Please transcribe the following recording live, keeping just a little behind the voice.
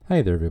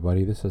Hey there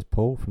everybody, this is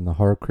Paul from the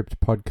Horror Crypt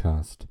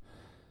podcast.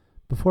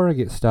 Before I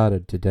get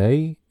started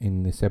today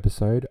in this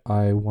episode,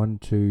 I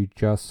want to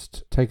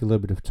just take a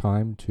little bit of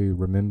time to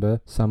remember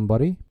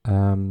somebody,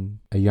 a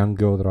young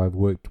girl that I've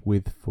worked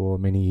with for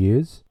many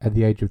years. At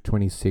the age of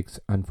 26,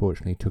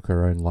 unfortunately took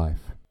her own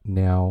life.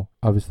 Now,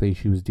 obviously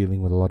she was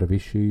dealing with a lot of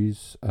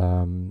issues,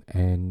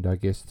 and I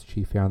guess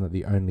she found that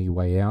the only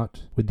way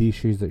out with the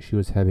issues that she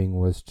was having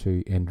was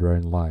to end her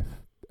own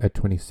life. At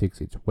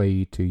 26, it's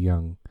way too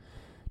young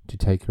to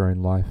take her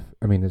own life.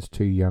 I mean, it's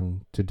too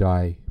young to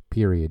die,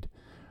 period.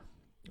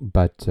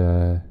 But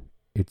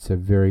it's a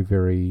very,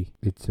 very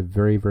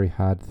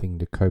hard thing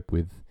to cope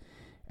with,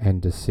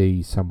 and to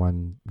see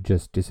someone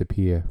just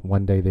disappear.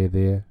 One day they're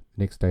there,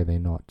 next day they're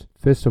not.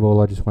 First of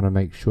all, I just want to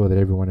make sure that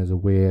everyone is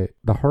aware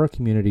the horror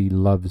community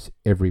loves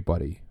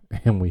everybody,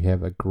 and we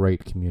have a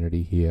great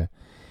community here.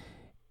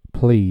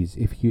 Please,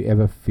 if you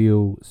ever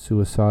feel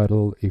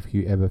suicidal, if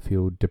you ever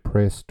feel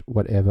depressed,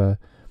 whatever,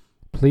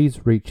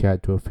 please reach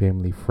out to a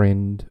family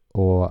friend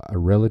or a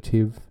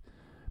relative.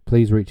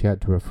 Please reach out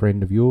to a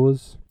friend of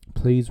yours.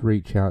 Please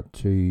reach out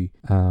to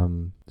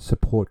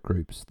support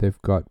groups.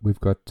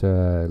 We've got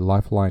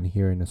Lifeline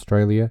here in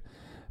Australia,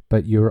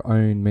 but your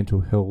own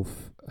mental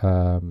health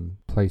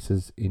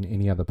places in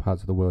any other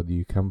parts of the world that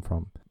you come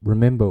from.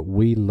 Remember,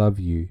 we love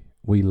you.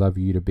 We love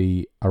you to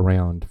be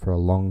around for a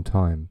long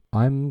time.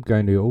 I'm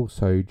going to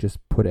also just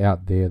put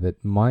out there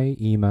that my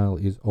email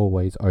is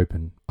always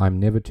open. I'm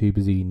never too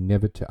busy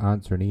never to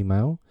answer an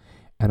email,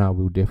 and I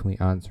will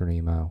definitely answer an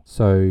email.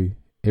 So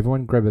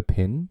everyone grab a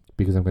pen,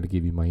 because I'm going to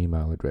give you my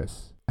email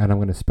address, and I'm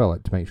going to spell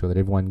it to make sure that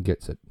everyone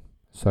gets it.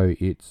 So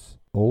it's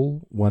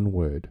all one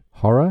word: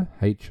 horror,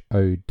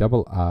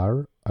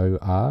 HORROR,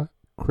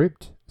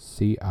 crypt,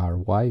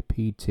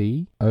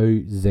 CRYPTOZ,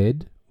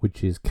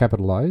 which is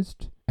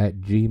capitalized,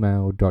 at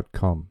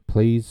gmail.com.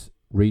 Please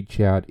reach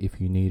out if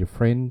you need a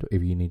friend,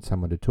 if you need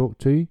someone to talk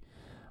to.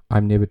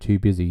 I'm never too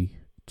busy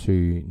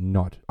to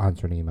not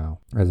answer an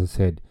email. As I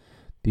said,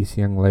 this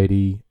young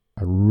lady,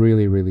 a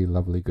really, really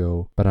lovely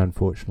girl, but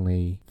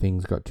unfortunately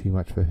things got too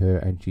much for her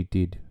and she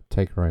did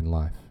take her own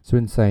life. So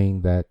in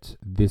saying that,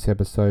 this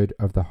episode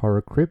of the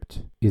Horror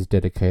Crypt is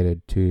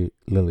dedicated to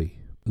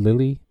Lily.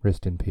 Lily,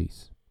 rest in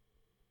peace.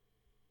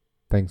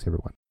 Thanks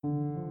everyone.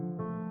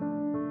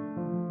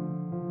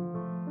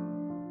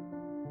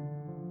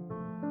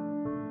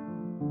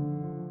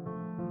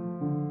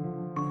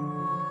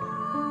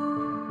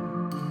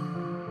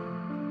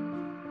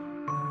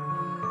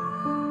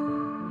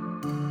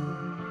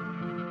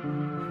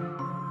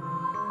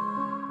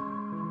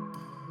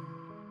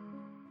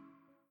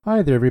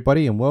 Hi there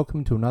everybody, and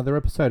welcome to another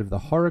episode of the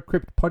Horror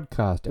Crypt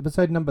podcast,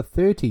 episode number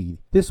 30.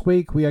 This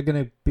week we are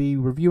going to be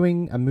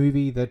reviewing a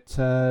movie that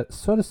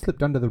sort of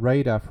slipped under the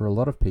radar for a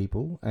lot of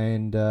people,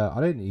 and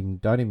I don't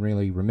even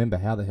really remember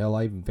how the hell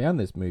I even found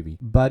this movie.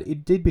 But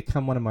it did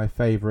become one of my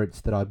favourites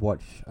that I'd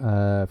watch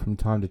from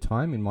time to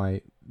time in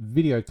my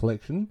video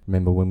collection.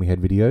 Remember when we had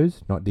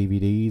videos, not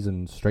DVDs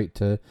and straight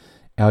to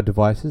our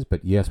devices,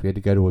 but yes, we had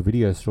to go to a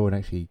video store and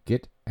actually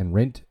get and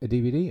rent a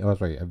DVD. Oh,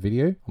 sorry, a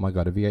video. Oh my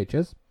god, a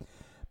VHS.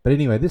 But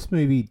anyway, this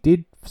movie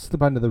did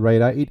slip under the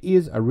radar. It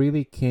is a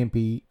really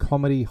campy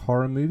comedy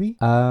horror movie.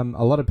 A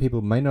lot of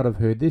people may not have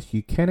heard this.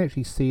 You can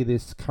actually see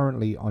this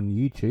currently on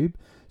YouTube.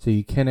 So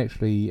you can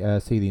actually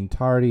see the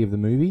entirety of the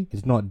movie.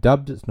 It's not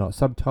dubbed, it's not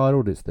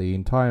subtitled, it's the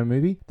entire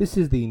movie. This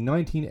is the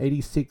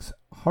 1986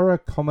 horror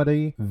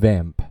comedy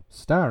Vamp,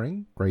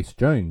 starring Grace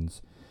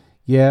Jones.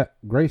 Yeah,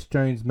 Grace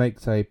Jones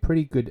makes a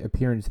pretty good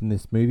appearance in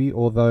this movie,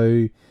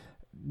 although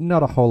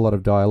not a whole lot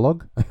of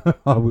dialogue,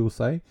 I will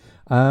say.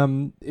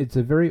 It's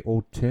a very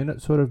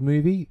alternate sort of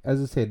movie. As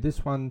I said,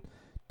 this one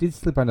did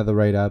slip under the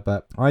radar,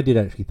 but I did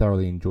actually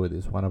thoroughly enjoy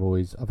this one. I've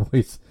always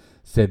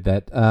said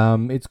that.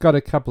 It's got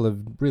a couple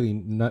of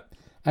really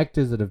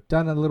actors that have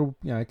done a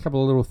couple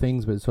of little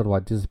things, but sort of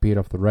like disappeared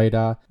off the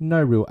radar.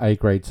 No real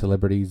A-grade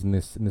celebrities in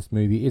this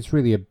movie. It's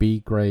really a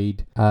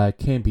B-grade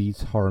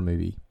campy horror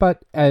movie.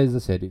 But as I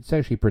said, it's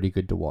actually pretty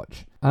good to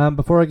watch.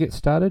 Before I get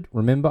started,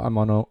 remember I'm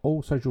on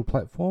all social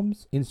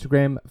platforms: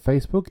 Instagram,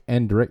 Facebook,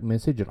 and direct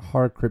message at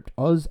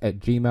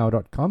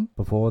horrorcryptoz@gmail.com.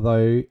 Before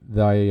though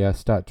they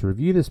start to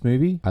review this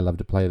movie, I love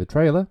to play the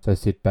trailer, so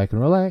sit back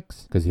and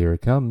relax, because here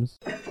it comes.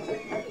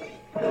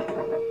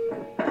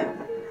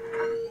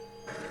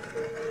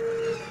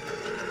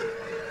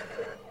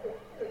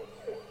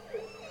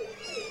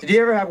 Did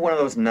you ever have one of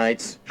those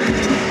nights?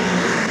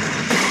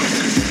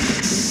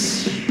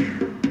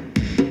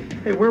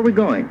 Hey, where are we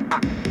going?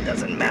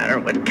 Doesn't matter.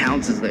 What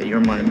counts is that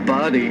you're my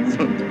buddy.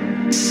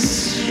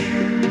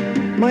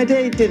 My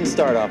day didn't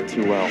start off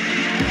too well.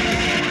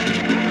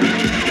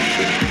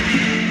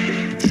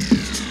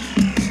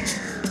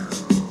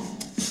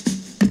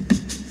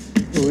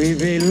 We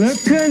be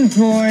looking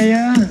for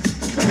ya.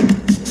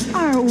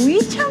 Are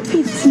we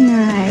jumpy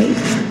tonight?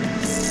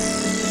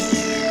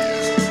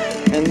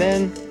 And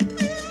then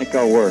it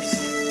got worse.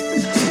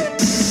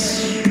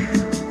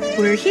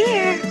 We're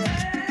here.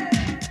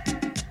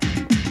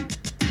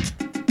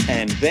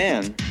 And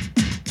then...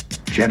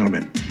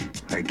 Gentlemen,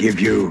 I give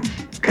you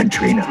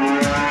Katrina.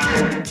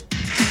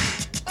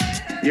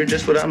 You're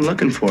just what I'm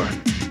looking for.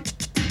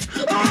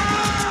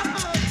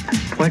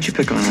 Why'd you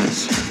pick on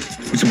us?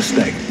 It was a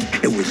mistake.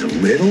 It was a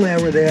little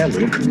error there, a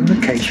little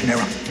communication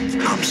error.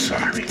 I'm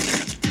sorry.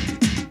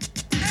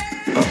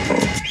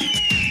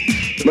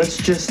 Uh-oh. Let's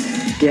just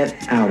get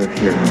out of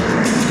here.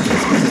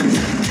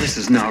 This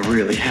is not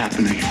really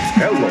happening.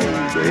 Hello,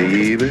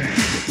 baby.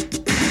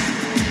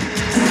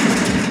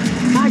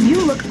 God, you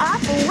look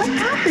awful. What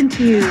happened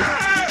to you?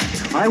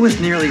 I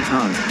was nearly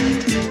hung.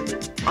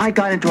 I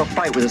got into a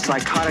fight with a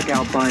psychotic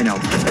albino.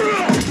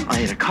 I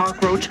hit a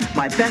cockroach,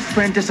 my best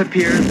friend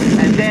disappeared,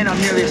 and then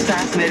I'm nearly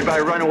assassinated by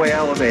a runaway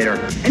elevator.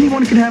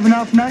 Anyone can have an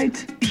off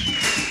night.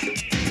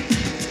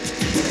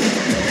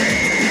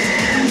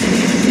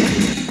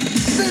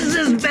 This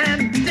is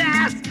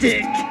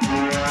fantastic!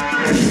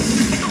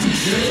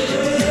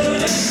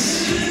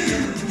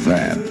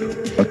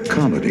 Vamp, a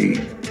comedy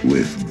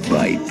with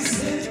bite.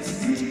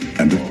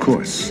 And of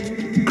course,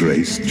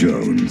 Grace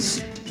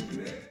Jones.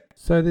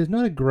 So there's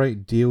not a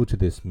great deal to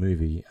this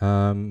movie.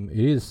 It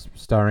is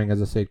starring,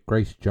 as I said,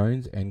 Grace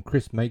Jones and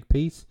Chris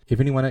Makepeace. If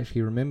anyone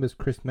actually remembers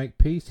Chris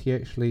Makepeace, he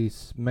actually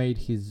made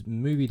his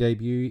movie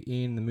debut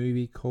in the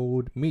movie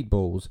called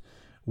Meatballs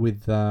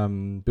with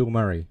Bill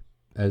Murray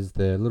as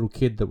the little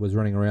kid that was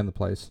running around the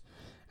place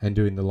and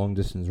doing the long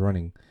distance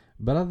running.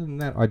 But other than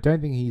that, I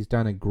don't think he's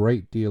done a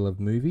great deal of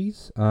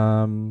movies.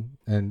 And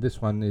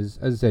this one is,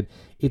 as I said,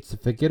 it's a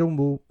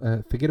forgettable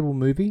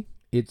movie.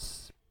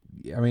 As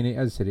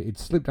I said, it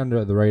slipped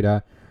under the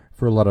radar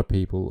for a lot of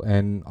people.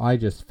 And I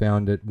just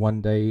found it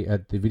one day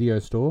at the video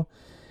store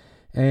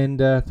and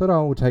thought I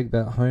will take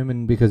that home.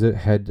 And because it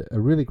had a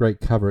really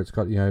great cover, it's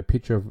got a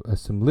picture of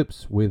some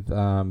lips with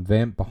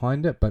Vamp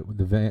behind it, but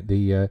the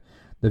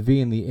V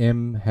and the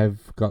M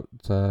have got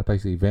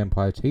basically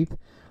vampire teeth,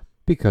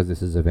 because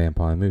this is a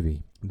vampire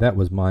movie. That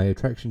was my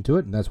attraction to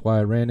it, and that's why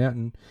I ran out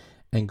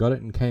and got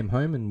it and came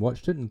home and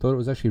watched it and thought it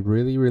was actually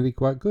really, really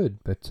quite good.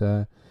 But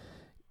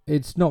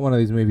it's not one of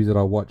these movies that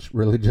I watch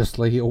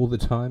religiously all the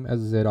time.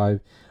 As I said, I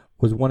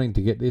was wanting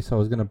to get this. I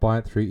was going to buy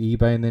it through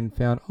eBay and then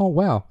found, oh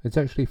wow, it's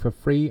actually for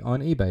free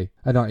on eBay.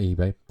 Not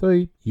eBay,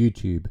 through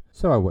YouTube.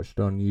 So I watched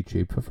it on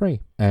YouTube for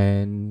free.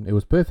 And it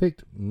was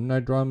perfect, no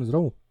dramas at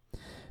all.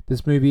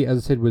 This movie, as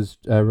I said, was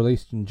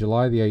released in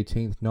July the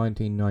 18th,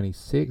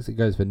 1996. It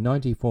goes for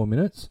 94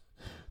 minutes.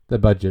 The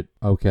budget,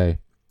 okay,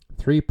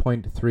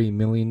 $3.3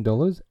 million.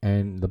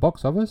 And the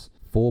box office,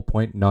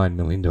 $4.9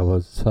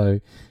 million.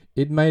 So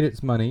it made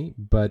its money,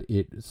 but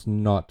it's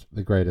not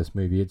the greatest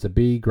movie. It's a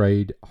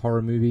B-grade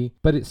horror movie,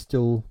 but it's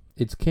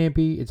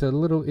campy.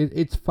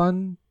 It's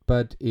fun,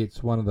 but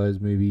it's one of those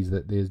movies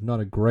that there's not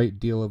a great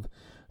deal of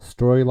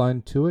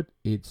storyline to it.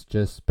 It's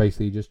just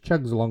basically just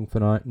chugs along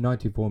for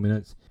 94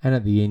 minutes, and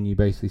at the end you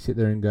basically sit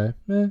there and go,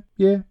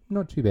 yeah,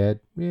 not too bad,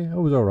 yeah, it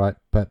was alright,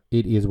 but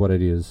it is what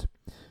it is.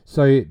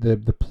 So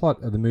the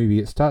plot of the movie,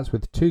 it starts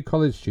with two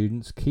college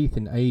students, Keith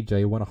and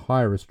AJ, want to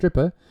hire a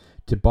stripper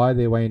to buy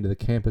their way into the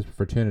campus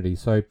fraternity.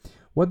 So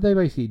what they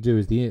basically do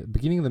is, the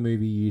beginning of the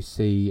movie you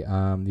see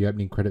the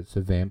opening credits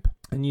of Vamp,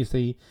 and you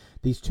see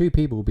these two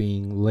people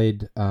being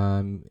led,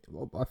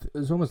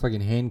 it's almost like in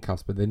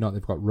handcuffs, but they're not,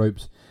 they've got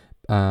ropes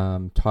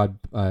tied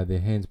their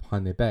hands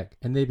behind their back,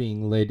 and they're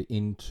being led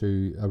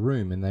into a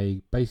room, and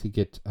they basically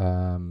get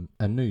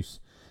a noose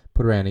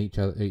put around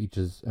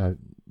each's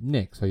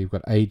neck. So you've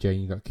got AJ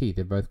and you've got Keith.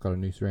 They've both got a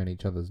noose around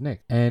each other's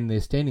neck, and they're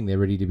standing there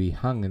ready to be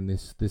hung. And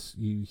this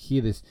you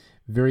hear this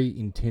very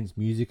intense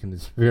music and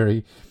this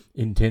very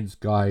intense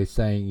guy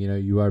saying,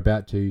 you are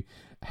about to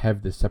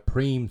have the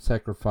supreme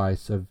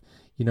sacrifice of,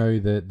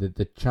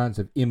 the chance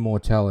of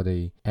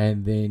immortality.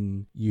 And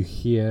then you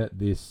hear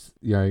this,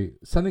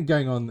 something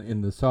going on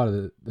in the side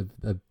of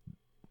the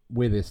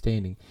where they're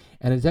standing,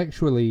 and it's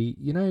actually,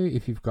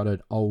 if you've got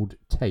an old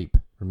tape,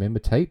 remember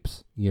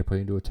tapes, you put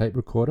it into a tape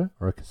recorder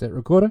or a cassette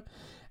recorder,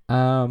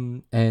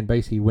 and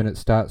basically when it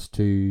starts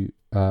to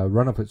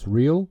run off its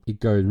reel, it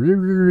goes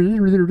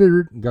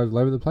all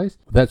over the place.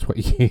 That's what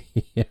you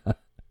hear.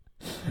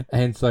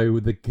 And so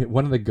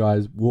one of the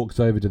guys walks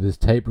over to this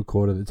tape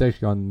recorder that's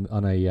actually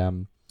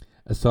on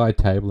a side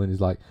table, and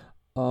he's like,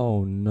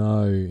 oh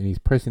no, and he's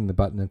pressing the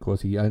button. Of course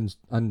he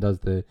undoes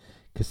the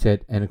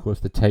cassette, and of course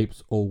the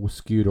tape's all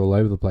skewed all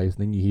over the place,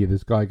 and then you hear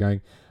this guy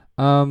going,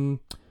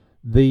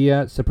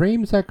 the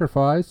supreme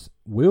sacrifice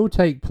will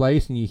take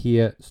place, and you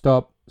hear,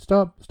 stop,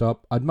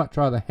 I'd much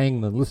rather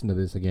hang than listen to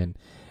this again.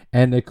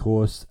 And of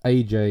course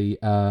AJ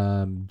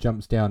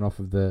jumps down off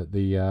of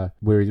the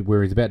where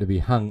he's about to be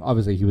hung.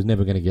 Obviously he was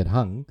never going to get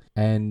hung,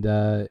 and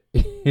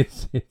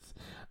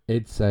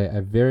it's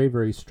a very,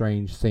 very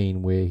strange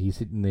scene where he's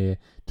sitting there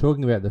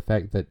talking about the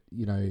fact that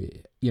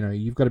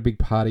you've got a big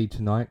party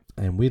tonight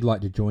and we'd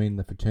like to join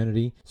the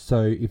fraternity,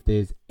 so if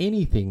there's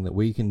anything that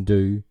we can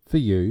do for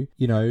you,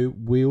 we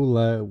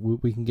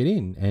can get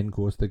in. And of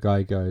course the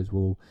guy goes,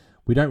 well,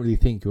 we don't really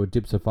think you're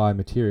dipsify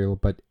material,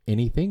 but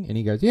anything? And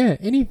he goes, yeah,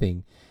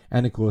 anything.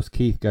 And of course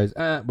Keith goes,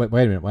 wait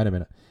a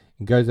minute.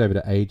 and goes over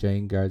to AJ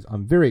and goes,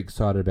 I'm very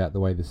excited about the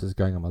way this is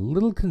going. I'm a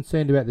little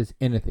concerned about this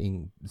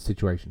anything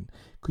situation.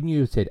 Couldn't you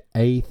have said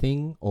a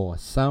thing or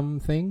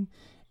something?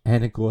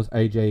 And of course,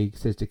 AJ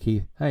says to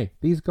Keith, hey,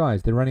 these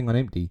guys, they're running on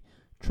empty.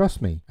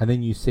 Trust me. And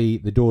then you see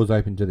the doors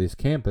open to this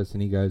campus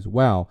and he goes,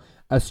 wow,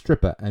 a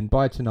stripper, and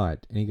by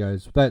tonight. And he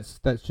goes,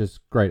 that's just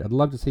great. I'd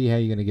love to see how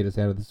you're going to get us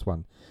out of this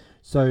one.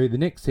 So the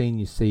next scene,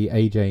 you see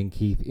AJ and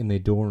Keith in their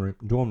dorm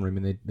room,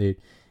 and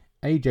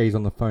AJ's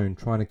on the phone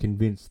trying to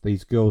convince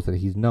these girls that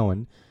he's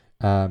known,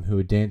 who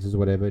are dancers or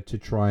whatever, to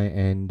try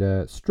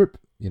and strip,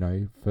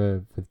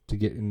 for to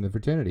get in the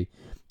fraternity.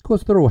 Of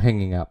course, they're all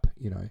hanging up,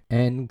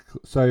 And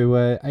so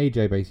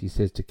AJ basically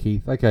says to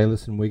Keith, okay,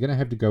 listen, we're going to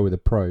have to go with a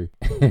pro.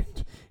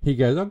 And he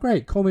goes, oh,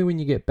 great, call me when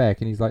you get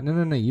back. And he's like,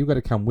 no, you've got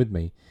to come with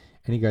me.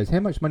 And he goes, how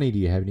much money do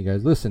you have? And he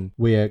goes, listen,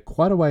 we're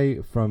quite away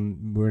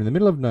we're in the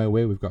middle of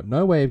nowhere. We've got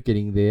no way of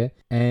getting there.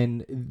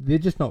 And they're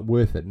just not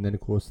worth it. And then,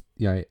 of course,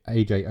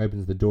 AJ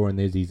opens the door and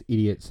there's these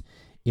idiots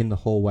in the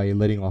hallway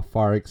letting off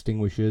fire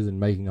extinguishers and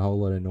making a whole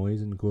lot of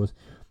noise. And, of course,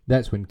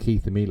 that's when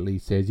Keith immediately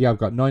says, yeah, I've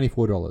got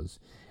 $94.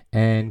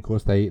 And, of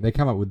course, they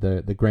come up with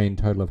the grand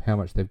total of how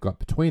much they've got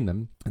between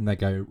them. And they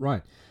go,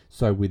 right,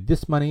 so with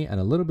this money and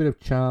a little bit of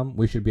charm,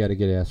 we should be able to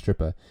get our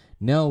stripper.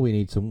 Now we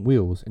need some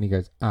wheels. And he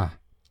goes,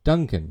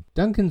 Duncan.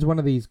 Duncan's one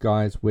of these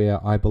guys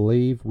where I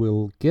believe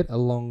will get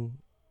along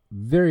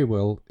very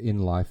well in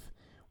life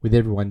with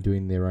everyone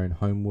doing their own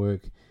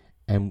homework.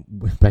 And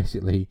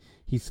basically,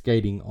 he's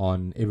skating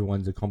on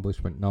everyone's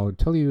accomplishment. And I'll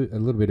tell you a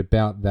little bit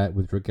about that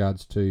with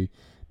regards to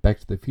Back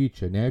to the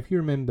Future. Now, if you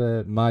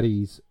remember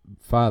Marty's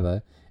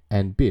father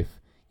and Biff,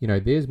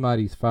 there's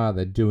Marty's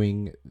father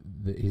doing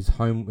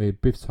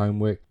Biff's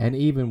homework, and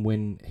even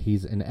when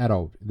he's an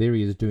adult, there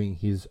he is doing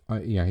his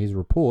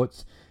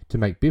reports to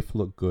make Biff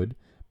look good.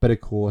 But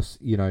of course,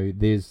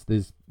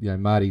 there's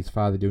Marty's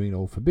father doing it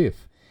all for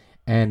Biff,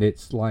 and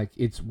it's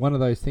one of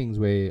those things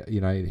where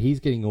he's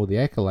getting all the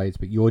accolades,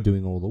 but you're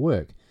doing all the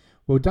work.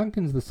 Well,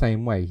 Duncan's the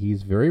same way.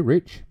 He's very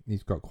rich.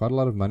 He's got quite a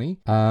lot of money.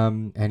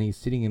 And he's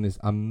sitting in this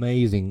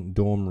amazing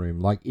dorm room.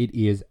 Like, it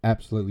is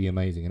absolutely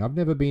amazing. And I've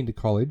never been to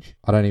college.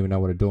 I don't even know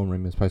what a dorm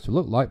room is supposed to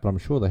look like, but I'm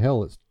sure the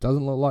hell it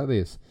doesn't look like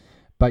this.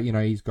 But,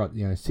 he's got,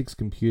 6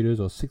 computers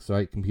or 6 or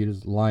 8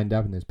 computers lined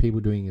up, and there's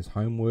people doing his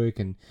homework,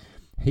 and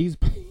he's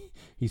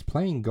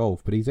playing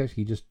golf, but he's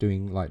actually just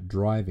doing,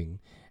 driving.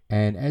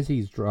 And as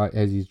he's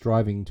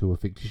driving to a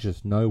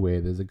fictitious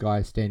nowhere, there's a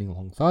guy standing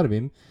alongside of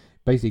him,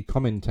 basically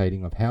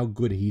commentating of how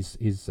good his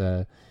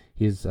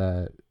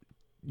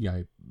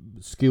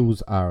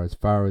skills are as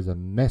far as a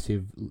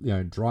massive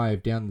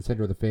drive down the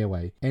center of the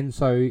fairway. And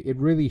so it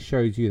really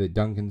shows you that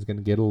Duncan's going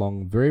to get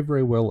along very,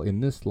 very well in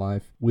this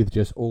life with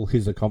just all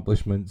his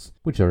accomplishments,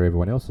 which are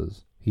everyone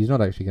else's. He's not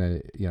actually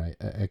going to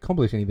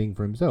accomplish anything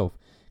for himself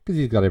because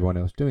he's got everyone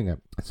else doing it.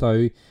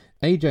 So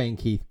AJ and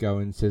Keith go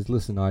and says,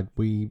 listen,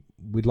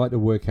 we'd like to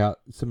work out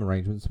some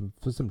arrangements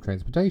for some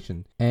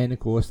transportation. And of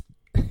course,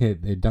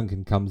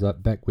 Duncan comes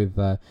up back with,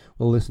 well,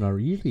 listen, I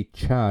usually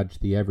charge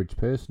the average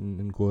person.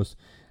 And of course,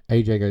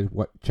 AJ goes,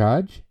 what,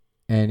 charge?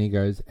 And he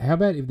goes, how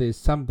about if there's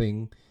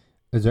something,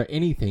 is there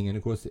anything? And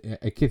of course,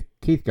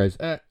 Keith goes,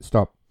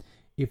 stop.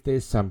 If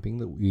there's something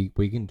that we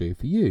can do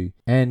for you.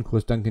 And of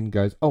course, Duncan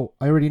goes, oh,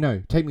 I already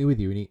know, take me with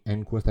you.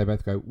 And of course, they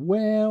both go,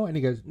 well, and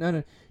he goes,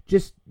 no,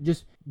 just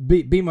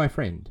be my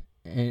friend.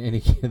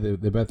 And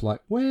they're both like,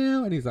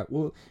 well, and he's like,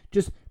 well,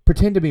 just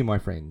pretend to be my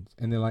friend.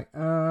 And they're like,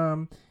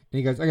 and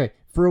he goes, okay,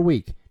 for a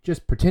week,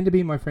 just pretend to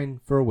be my friend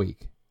for a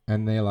week.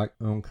 And they're like,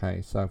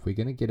 okay, so if we're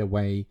going to get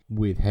away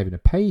with having to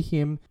pay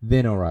him,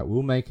 then all right,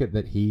 we'll make it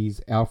that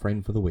he's our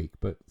friend for the week.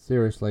 But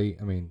seriously,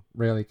 I mean,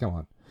 really, come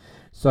on.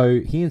 So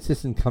he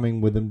insists on coming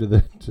with them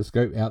to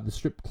scope out the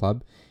strip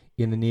club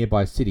in the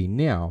nearby city.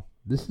 Now,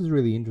 this is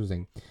really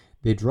interesting.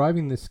 They're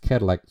driving this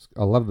Cadillac.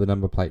 I love the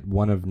number plate,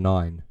 1 of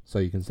 9. So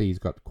you can see he's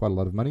got quite a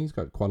lot of money. He's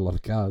got quite a lot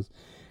of cars.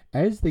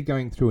 As they're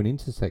going through an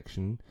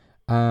intersection,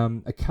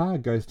 a car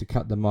goes to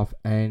cut them off,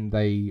 and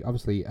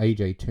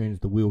AJ turns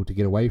the wheel to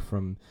get away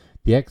from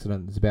the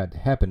accident that's about to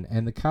happen,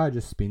 and the car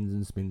just spins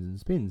and spins and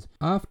spins.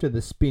 After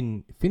the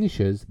spin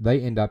finishes,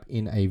 they end up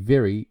in a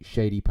very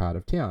shady part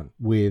of town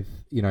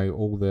with,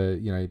 all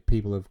the,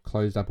 people have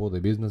closed up all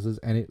their businesses,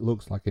 and it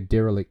looks like a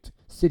derelict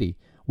city.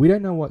 We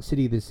don't know what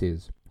city this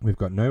is. We've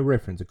got no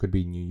reference. It could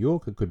be New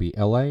York, it could be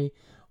LA.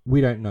 We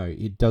don't know.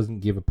 It doesn't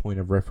give a point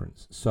of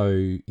reference. So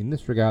in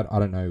this regard, I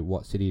don't know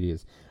what city it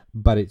is,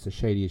 but it's a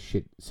shady as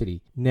shit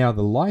city. Now,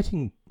 the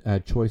lighting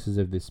choices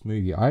of this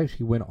movie, I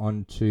actually went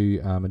on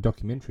to a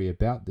documentary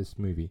about this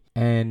movie,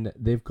 and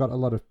they've got a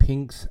lot of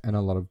pinks and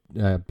a lot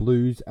of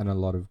blues and a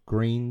lot of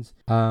greens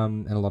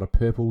and a lot of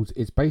purples.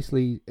 It's a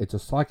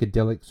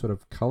psychedelic sort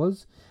of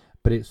colors,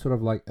 but it's sort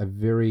of like a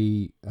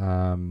very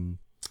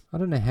I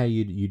don't know how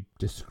you'd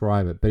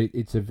describe it, but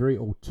it's a very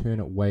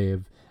alternate way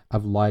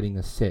of lighting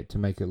a set to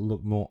make it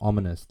look more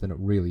ominous than it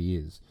really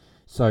is.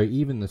 So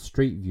even the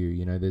street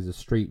view, there's a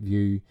street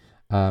view,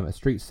 a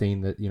street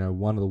scene that,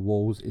 one of the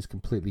walls is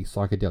completely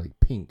psychedelic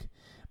pink.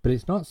 But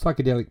it's not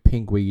psychedelic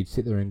pink where you'd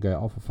sit there and go,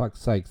 oh, for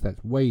fuck's sakes,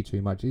 that's way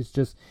too much.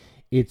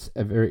 It's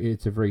a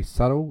very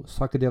subtle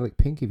psychedelic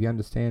pink, if you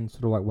understand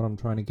sort of like what I'm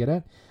trying to get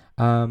at.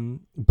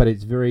 But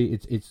it's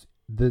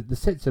the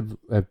sets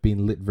have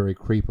been lit very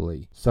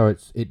creepily, so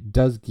it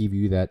does give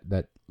you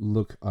that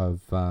look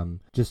of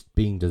just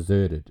being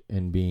deserted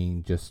and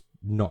being just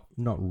not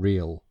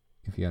real,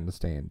 if you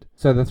understand.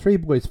 So the three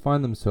boys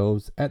find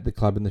themselves at the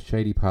club in the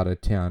shady part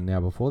of town. Now,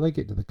 before they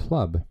get to the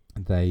club,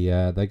 they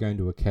go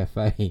into a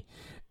cafe,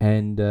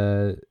 and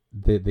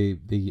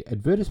the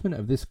advertisement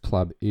of this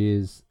club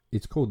is,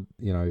 it's called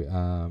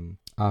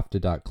After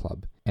Dark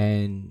Club.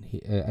 And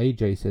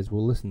AJ says,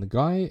 well, listen, the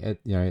guy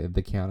at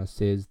the counter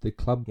says the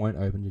club won't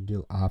open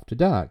until after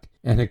dark.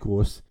 And of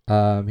course,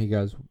 he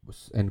goes,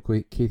 and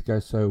Keith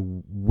goes, so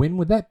when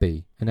would that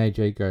be? And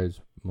AJ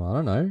goes, well, I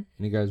don't know. And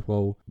he goes,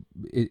 well,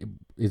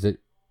 is it?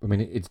 I mean,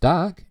 it's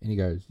dark. And he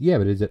goes, yeah,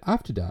 but is it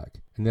after dark?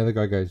 And the other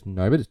guy goes,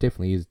 no, but it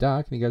definitely is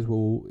dark. And he goes,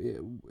 well,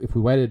 if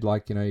we waited,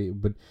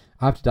 but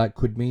after dark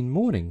could mean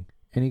morning.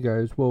 And he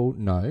goes, well,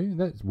 no,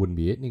 that wouldn't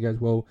be it. And he goes,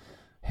 well,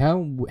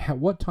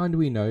 what time do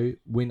we know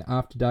when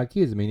after dark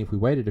is? I mean, if we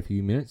waited a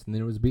few minutes and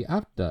then it was be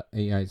after,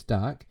 it's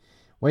dark,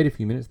 wait a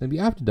few minutes, then be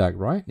after dark,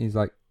 right? And he's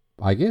like,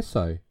 I guess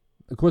so.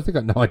 Of course, they've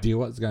got no idea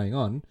what's going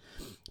on.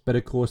 But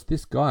of course,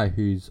 this guy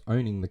who's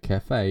owning the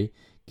cafe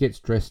gets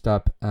dressed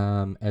up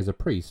as a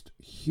priest,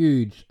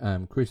 huge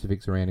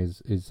crucifix around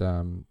his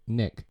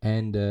neck,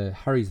 and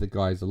hurries the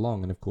guys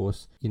along. And of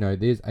course,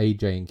 there's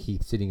AJ and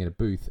Keith sitting at a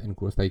booth, and of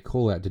course they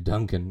call out to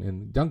Duncan,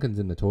 and Duncan's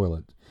in the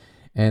toilet.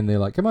 And they're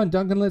like, come on,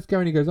 Duncan, let's go.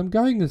 And he goes, I'm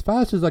going as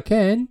fast as I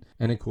can.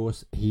 And of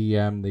course, he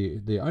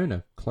the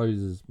owner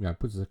closes,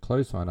 puts a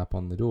close sign up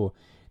on the door.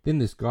 Then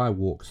this guy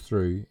walks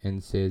through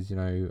and says, he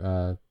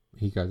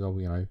goes,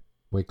 oh,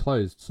 we're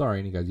closed, sorry.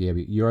 And he goes, yeah,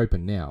 but you're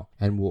open now.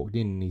 And walked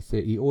in, and he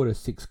said he orders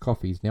 6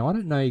 coffees. Now, I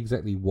don't know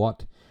exactly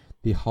what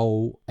the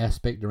whole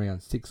aspect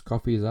around 6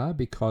 coffees are,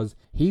 because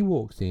he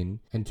walks in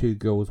and 2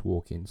 girls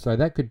walk in. So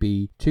that could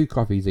be 2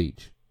 coffees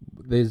each.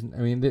 They're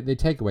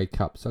takeaway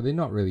cups, so they're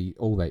not really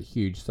all that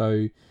huge.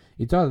 So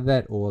it's either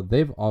that, or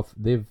they've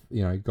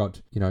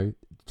got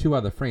 2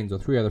 other friends or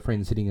 3 other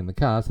friends sitting in the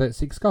car. So that's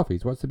 6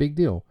 coffees. What's the big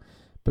deal?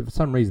 But for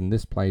some reason,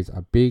 this plays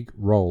a big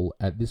role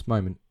at this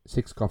moment.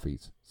 6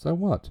 coffees. So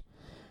what?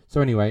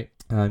 So anyway,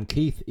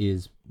 Keith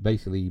is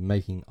basically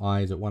making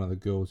eyes at one of the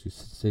girls who's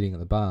sitting at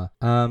the bar.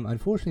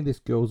 Unfortunately, this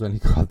girl's only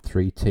got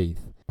 3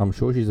 teeth. I'm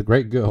sure she's a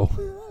great girl,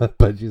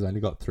 but she's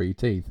only got 3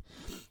 teeth.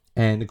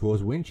 And of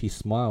course, when she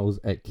smiles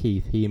at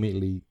Keith, he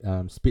immediately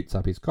spits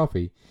up his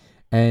coffee.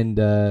 And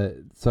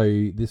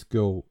so this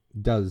girl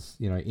does,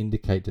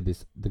 indicate to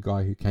the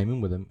guy who came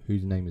in with him,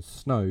 whose name is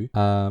Snow,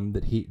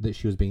 that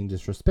she was being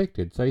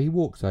disrespected. So he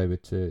walks over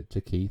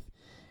to Keith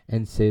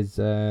and says,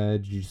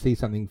 did you see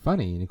something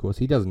funny? And of course,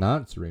 he doesn't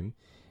answer him.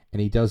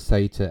 And he does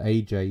say to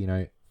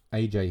AJ,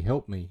 AJ,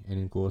 help me.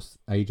 And of course,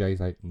 AJ's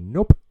like,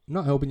 nope,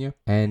 not helping you.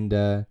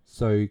 And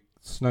so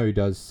Snow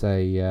does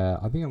say,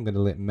 I think I'm going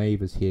to let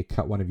Mavis here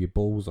cut one of your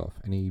balls off.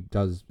 And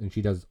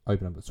she does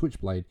open up a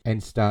switchblade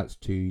and starts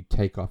to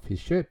take off his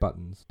shirt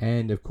buttons.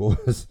 And of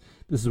course,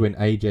 this is when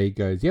AJ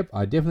goes, yep,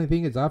 I definitely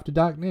think it's after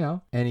dark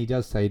now. And he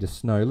does say to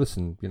Snow,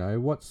 listen,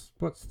 what's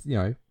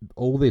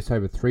all this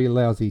over 3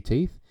 lousy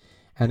teeth?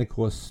 And of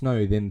course,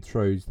 Snow then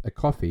throws a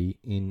coffee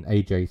in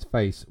AJ's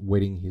face,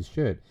 wetting his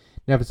shirt.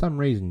 Now, for some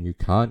reason, you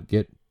can't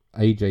get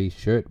AJ's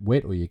shirt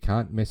wet, or you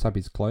can't mess up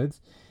his clothes.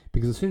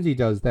 Because as soon as he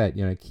does that,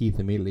 Keith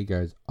immediately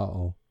goes,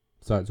 uh-oh.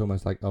 So it's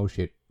almost like, oh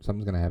shit,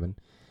 something's going to happen.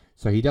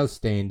 So he does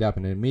stand up,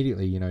 and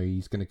immediately,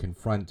 he's going to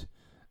confront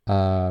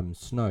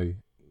Snow.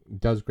 He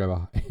does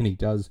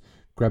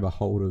grab a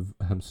hold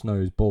of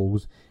Snow's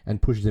balls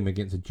and pushes him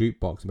against a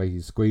jukebox and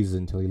basically squeezes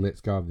until he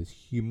lets go of this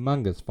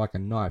humongous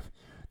fucking knife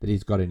that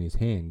he's got in his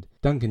hand.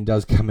 Duncan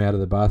does come out of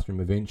the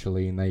bathroom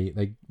eventually, and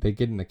they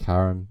get in the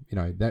car, and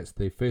that's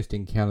the first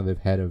encounter they've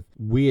had of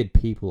weird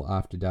people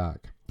after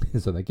dark.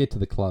 So they get to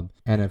the club,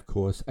 and of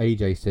course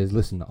AJ says,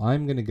 listen,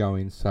 I'm going to go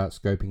in, start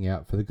scoping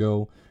out for the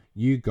girl.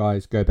 You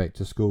guys go back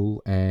to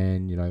school,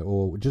 and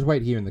or just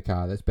wait here in the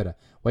car. That's better.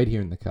 Wait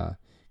here in the car.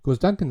 Of course,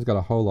 Duncan's got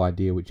a whole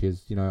idea, which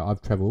is,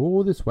 I've travelled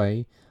all this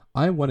way.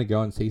 I want to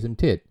go and see some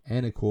tit.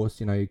 And of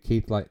course,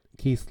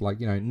 Keith's like,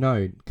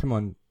 no, come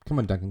on,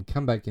 Duncan,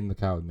 come back in the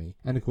car with me.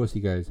 And of course he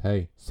goes,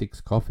 hey,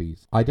 6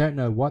 coffees. I don't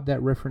know what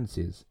that reference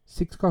is.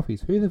 6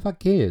 coffees. Who the fuck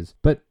cares?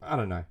 But I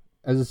don't know.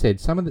 As I said,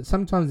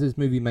 sometimes this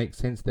movie makes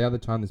sense. The other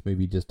time, this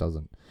movie just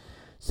doesn't.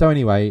 So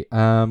anyway,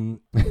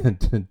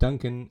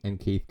 Duncan and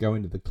Keith go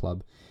into the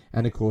club,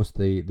 and of course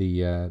the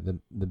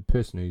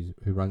person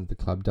who runs the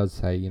club does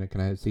say,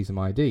 can I see some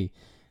ID?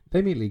 They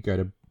immediately go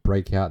to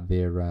break out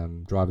their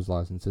driver's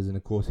licenses, and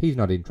of course he's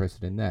not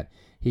interested in that.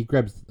 He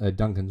grabs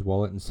Duncan's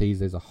wallet and sees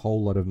there's a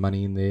whole lot of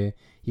money in there.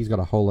 He's got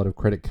a whole lot of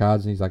credit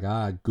cards, and he's like,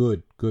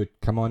 good,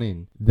 come on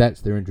in.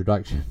 That's their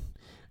introduction.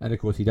 And of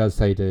course he does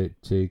say to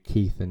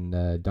Keith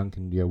and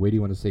Duncan, where do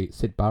you want to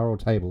sit, bar or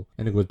table?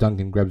 And of course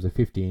Duncan grabs a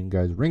 50 and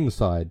goes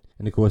ringside.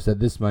 And of course at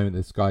this moment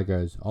this guy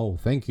goes, oh,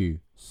 thank you,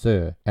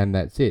 sir, and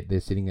that's it. They're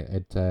sitting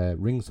at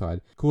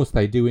ringside. Of course,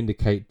 they do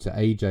indicate to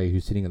AJ,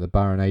 who's sitting at the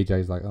bar, and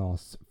AJ's like, oh,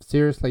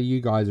 seriously, you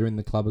guys are in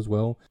the club as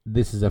well?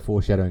 This is a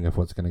foreshadowing of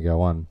what's going to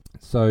go on.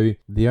 So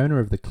the owner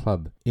of the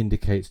club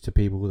indicates to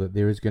people that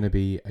there is going to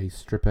be a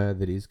stripper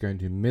that is going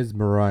to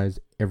mesmerize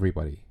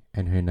everybody,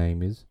 and her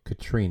name is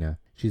Katrina.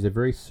 She's a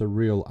very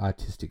surreal,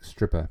 artistic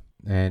stripper,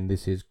 and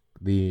this is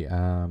the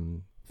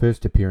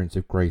first appearance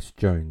of Grace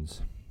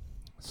Jones.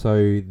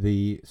 So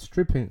the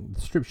strip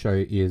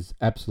show is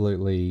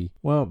absolutely,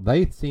 well,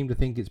 they seem to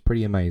think it's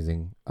pretty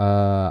amazing.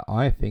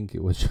 I think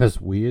it was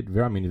just weird.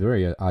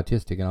 Very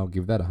artistic, and I'll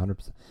give that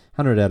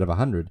 100 out of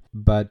 100.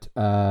 But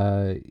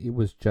it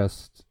was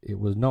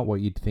not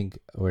what you'd think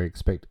or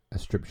expect a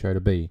strip show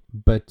to be.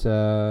 But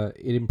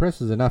it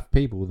impresses enough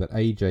people that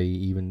AJ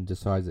even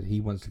decides that he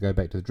wants to go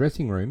back to the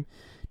dressing room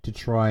to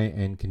try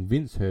and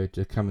convince her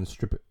to come and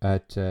strip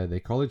at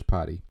their college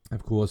party.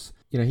 Of course,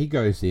 he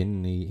goes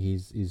in and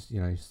he's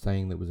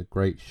saying that it was a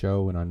great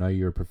show, and I know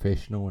you're a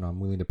professional, and I'm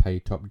willing to pay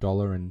top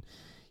dollar, and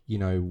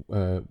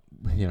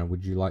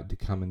would you like to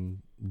come and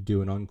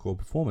do an encore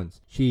performance?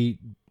 She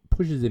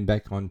pushes him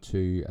back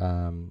onto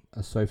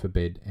a sofa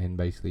bed and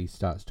basically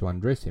starts to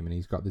undress him, and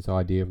he's got this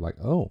idea of like,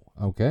 oh,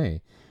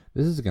 okay,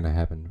 this is going to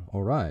happen,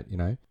 all right,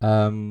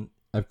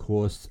 Of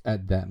course,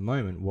 at that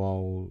moment,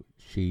 while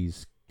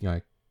she's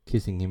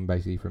kissing him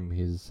basically from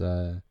his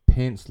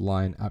pants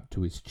line up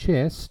to his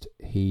chest,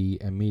 she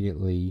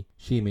immediately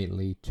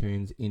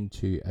turns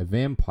into a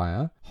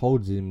vampire,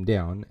 holds him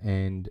down,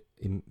 and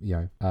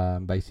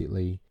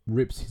basically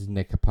rips his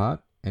neck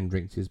apart and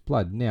drinks his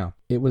blood. Now,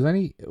 it was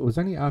only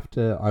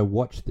after I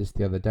watched this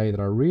the other day that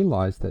I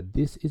realized that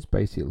this is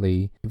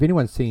basically, if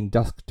anyone's seen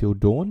Dusk Till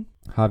Dawn,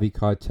 Harvey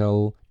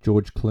Keitel,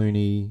 George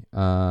Clooney,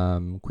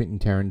 Quentin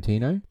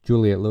Tarantino,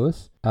 Juliette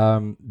Lewis,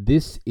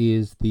 this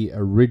is the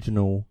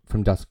original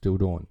From Dusk Till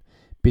Dawn,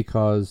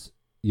 because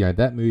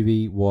that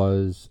movie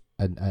was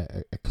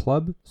a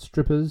club,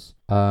 strippers,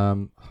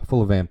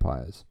 full of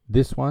vampires.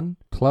 This one,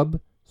 club,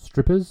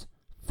 strippers,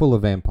 full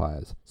of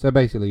vampires. So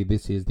basically,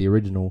 this is the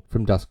original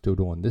From Dusk Till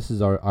Dawn. This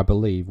is, I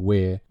believe,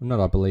 I'm not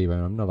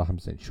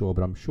 100% sure,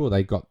 but I'm sure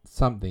they got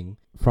something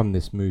from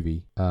this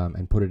movie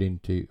and put it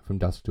into From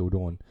Dusk Till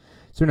Dawn.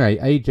 So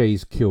anyway,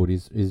 AJ's killed,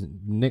 his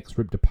neck's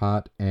ripped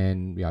apart,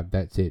 and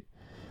that's it.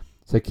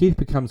 So Keith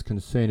becomes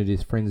concerned at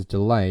his friend's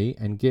delay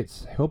and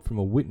gets help from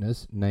a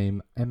witness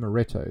named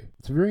Amaretto.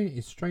 It's a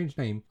very strange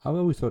name. I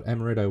always thought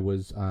Amaretto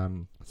was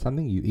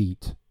something you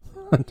eat,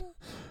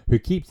 who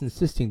keeps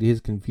insisting to his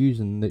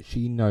confusion that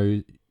she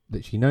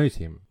knows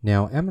him.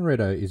 Now,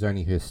 Amaretto is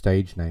only her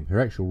stage name.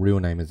 Her actual real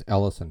name is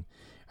Allison.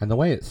 And the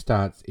way it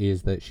starts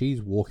is that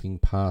she's walking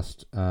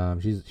past,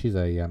 she's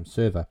a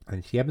server,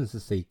 and she happens to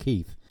see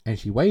Keith, and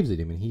she waves at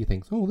him, and he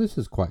thinks, oh, this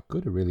is quite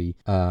good, a really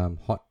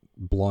hot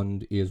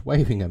blonde is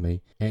waving at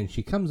me. And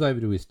she comes over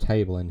to his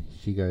table, and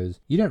she goes,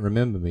 you don't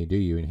remember me, do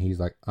you? And he's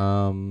like,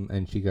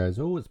 and she goes,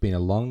 oh, it's been a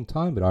long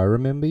time, but I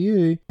remember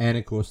you. And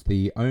of course,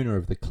 the owner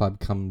of the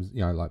club comes,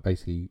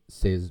 basically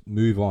says,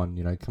 move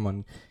on, come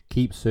on,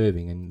 keep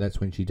serving. And that's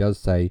when she does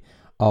say,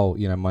 oh,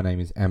 my name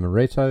is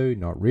Amaretto,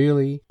 not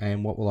really,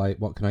 and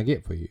what can I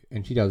get for you?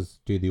 And she does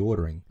do the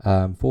ordering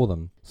for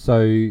them.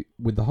 So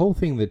with the whole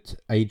thing that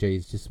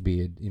AJ's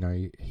disappeared,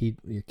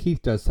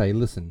 Keith does say,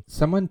 listen,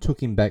 someone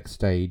took him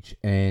backstage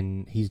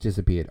and he's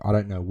disappeared. I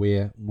don't know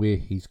where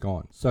he's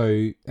gone.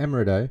 So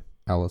Amaretto,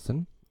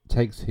 Allison,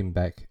 takes him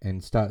back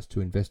and starts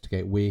to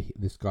investigate where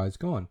this guy's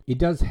gone. It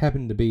does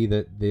happen to be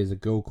that there's a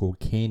girl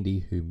called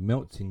Candy who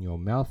melts in your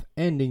mouth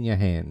and in your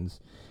hands.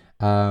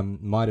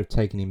 Might have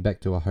taken him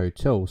back to a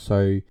hotel.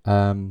 So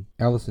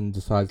Allison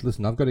decides,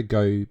 listen, I've got to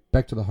go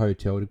back to the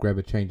hotel to grab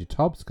a change of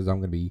tops because I'm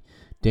going to be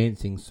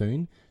dancing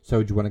soon.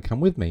 So do you want to come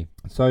with me?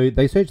 So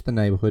they search the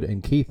neighborhood,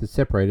 and Keith is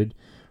separated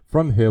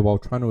from her while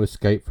trying to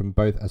escape from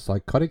both a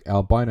psychotic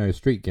albino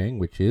street gang,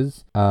 which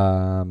is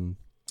Snow,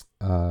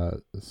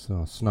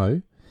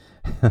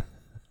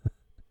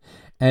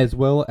 as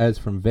well as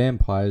from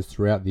vampires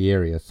throughout the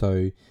area.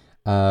 So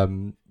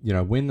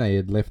when they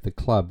had left the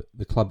club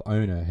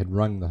owner had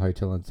rung the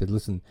hotel and said,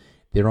 listen,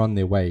 they're on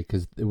their way,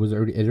 because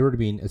it had already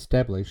been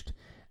established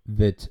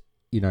that,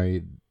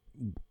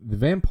 the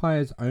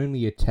vampires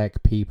only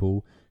attack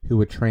people who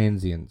are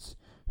transients,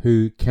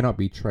 who cannot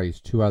be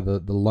traced, who are the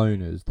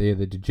loners. They're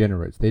the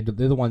degenerates. They're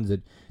the ones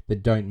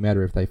that don't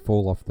matter if they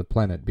fall off the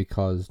planet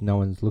because no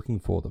one's looking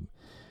for them.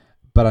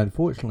 But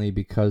unfortunately,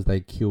 because they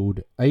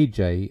killed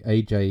AJ,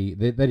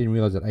 they didn't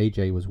realize that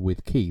AJ was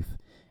with Keith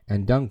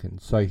and Duncan,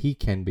 so he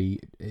can be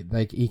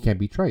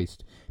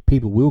traced.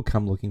 People will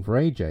come looking for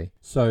AJ.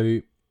 So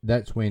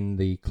that's when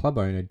the club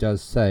owner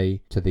does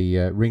say to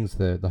rings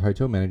the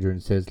hotel manager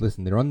and says,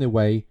 listen, they're on their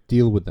way,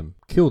 deal with them,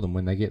 kill them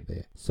when they get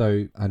there.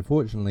 So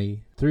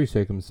unfortunately, through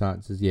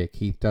circumstances,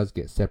 Keith does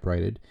get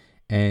separated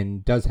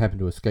and does happen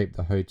to escape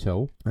the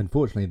hotel.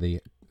 Unfortunately,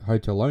 the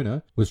hotel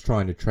owner was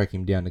trying to track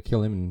him down to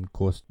kill him, and of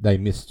course they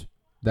missed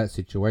that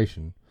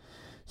situation.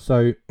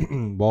 So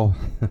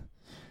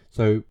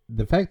So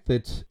the fact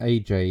that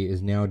AJ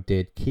is now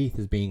dead, Keith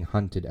is being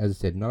hunted, as I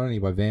said, not only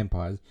by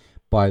vampires,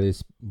 by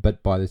this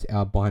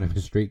albino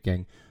street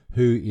gang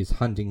who is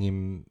hunting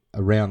him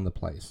around the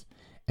place.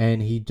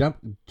 And he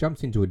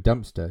jumps into a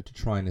dumpster to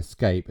try and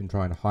escape and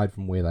try and hide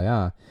from where they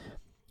are.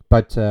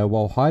 But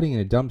while hiding in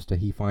a dumpster,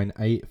 he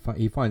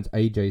finds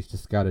AJ's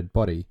discarded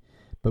body.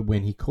 But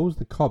when he calls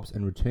the cops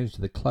and returns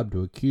to the club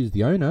to accuse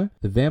the owner,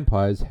 the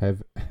vampires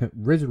have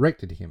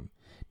resurrected him.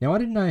 Now, I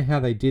didn't know how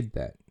they did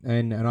that,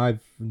 and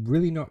I'm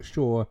really not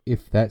sure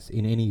if that's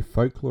in any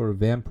folklore of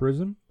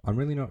vampirism. I'm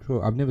really not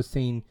sure. I've never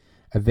seen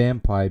a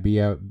vampire be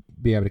able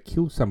to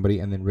kill somebody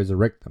and then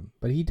resurrect them.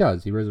 But he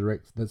does.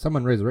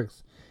 Someone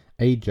resurrects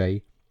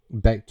AJ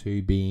back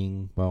to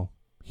being, well,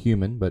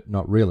 human, but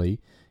not really.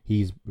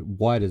 He's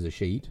white as a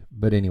sheet.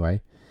 But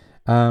anyway,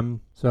 so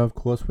of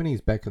course when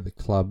he's back at the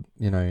club,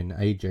 and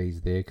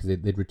AJ's there, because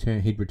he'd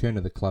returned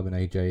to the club, and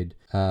AJ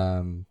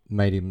had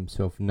made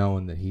himself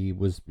known that it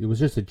was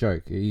just a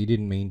joke. He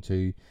didn't mean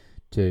to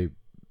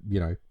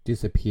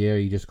disappear.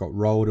 He just got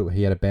rolled, or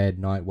he had a bad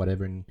night,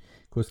 whatever. And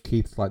of course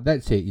Keith's like,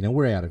 that's it,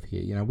 we're out of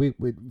here. We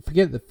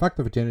fuck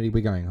the fraternity,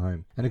 we're going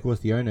home. And of course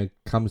the owner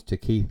comes to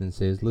Keith and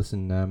says,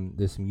 listen,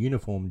 there's some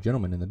uniformed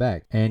gentlemen in the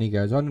back. And he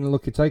goes, oh no,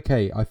 look, it's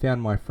okay, I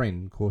found my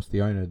friend. Of course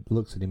the owner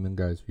looks at him and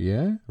goes,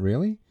 yeah,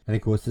 really? And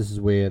of course this is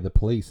where the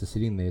police are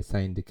sitting there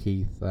saying to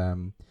Keith,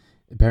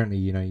 apparently,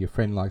 your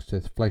friend likes to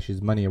flash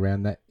his money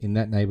around in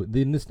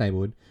this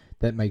neighborhood,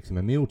 that makes him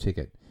a meal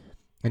ticket.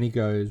 And he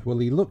goes, well,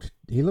 he looked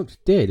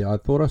dead. I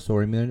thought I saw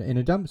him in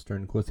a dumpster.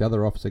 And of course the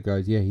other officer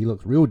goes, yeah, he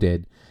looks real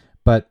dead,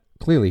 but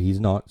clearly he's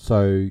not.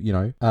 So,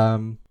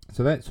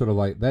 so that sort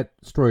of that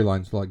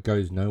storyline sort of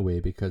goes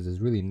nowhere, because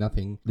there's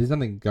nothing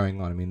going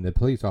on. I mean, the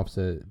police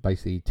officer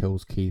basically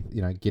tells Keith,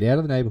 get out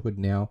of the neighborhood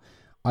now.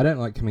 I don't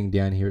like coming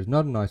down here. It's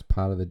not a nice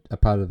part of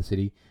the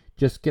city.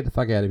 Just get the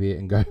fuck out of here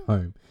and go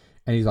home.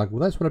 And he's like, well,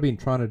 that's what I've been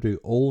trying to do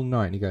all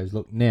night. And he goes,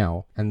 look,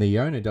 now. And the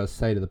owner does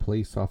say to the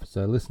police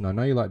officer, listen, I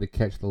know you like to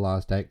catch the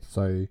last act,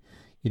 so,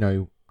 do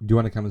you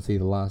want to come and see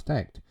the last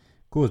act?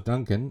 Of course,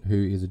 Duncan,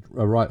 who is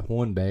a right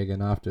hornbag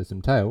and after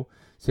some tail,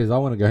 says, I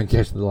want to go and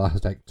catch the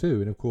last act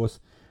too. And of course,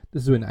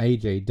 this is when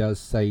AJ does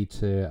say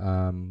to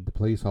the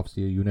police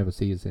officer, you'll never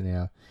see us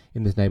in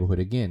this neighborhood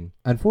again.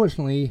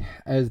 Unfortunately,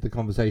 as the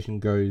conversation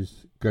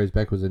goes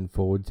backwards and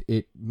forwards,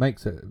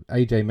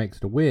 AJ makes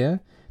it aware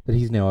that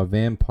he's now a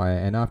vampire,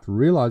 and after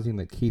realizing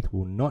that Keith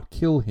will not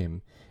kill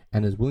him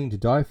and is willing to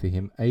die for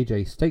him,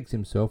 AJ stakes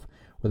himself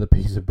with a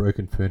piece of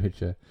broken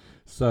furniture.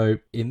 So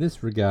in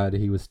this regard,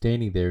 he was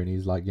standing there and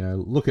he's like,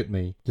 look at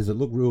me. Does it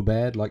look real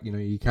bad? Like,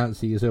 you can't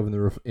see yourself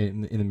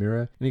in the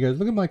mirror. And he goes,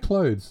 look at my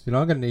clothes. I'm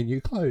going to need new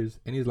clothes.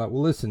 And he's like,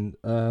 well, listen,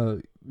 we'll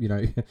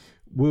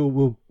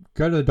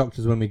go to the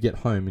doctors when we get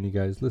home. And he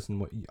goes,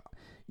 listen,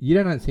 you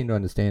don't seem to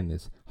understand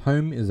this.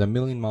 Home is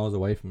 1,000,000 miles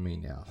away from me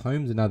now.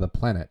 Home's another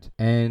planet.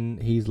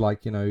 And he's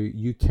like,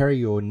 you carry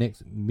your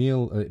next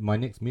meal, my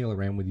next meal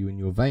around with you in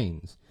your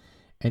veins.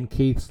 And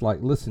Keith's like,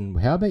 listen,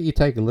 how about you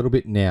take a little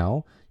bit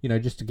now,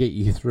 just to get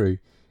you through.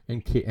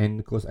 And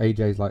of course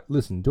AJ's like,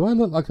 listen, do I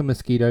look like a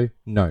mosquito?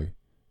 No,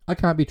 I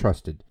can't be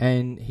trusted.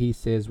 And he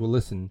says, well,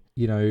 listen,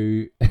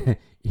 and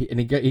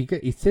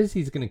he says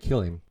he's going to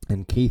kill him.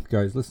 And Keith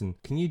goes, listen,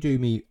 can you do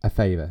me a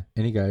favor?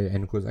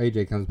 And of course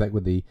AJ comes back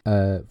with the,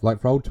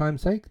 for old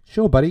time's sake,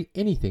 sure, buddy,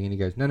 anything. And he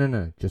goes,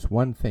 no, just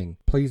one thing.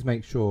 Please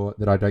make sure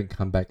that I don't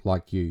come back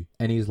like you.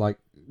 And he's like,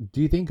 do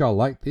you think I'll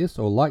like this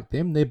or like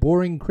them? They're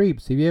boring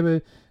creeps. Have you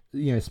ever,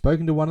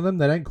 spoken to one of them?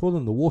 They don't call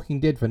them the Walking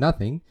Dead for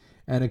nothing.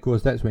 And of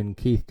course, that's when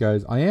Keith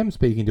goes, I am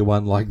speaking to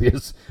one like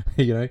this.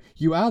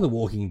 You are the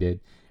Walking Dead.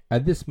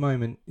 At this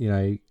moment,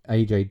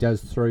 AJ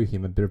does throw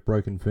him a bit of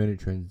broken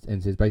furniture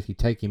and says, basically,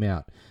 take him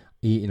out.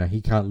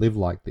 He can't live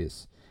like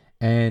this.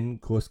 And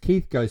of course,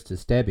 Keith goes to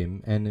stab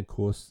him. And of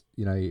course,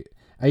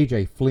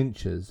 AJ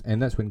flinches,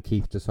 and that's when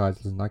Keith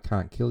decides, listen, I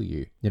can't kill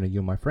you.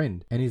 You're my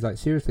friend. And he's like,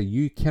 seriously,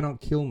 you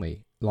cannot kill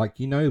me. Like,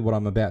 what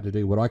I'm about to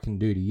do, what I can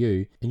do to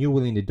you, and you're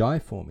willing to die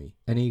for me.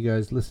 And he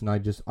goes, listen, I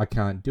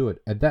can't do it.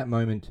 At that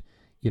moment,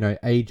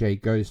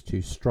 AJ goes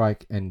to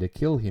strike and to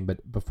kill him,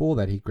 but before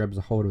that, he grabs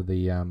a hold of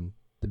the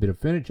bit of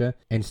furniture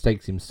and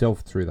stakes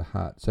himself through the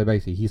heart. So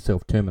basically, he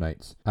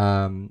self-terminates.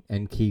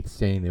 And Keith's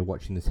standing there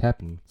watching this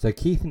happen. So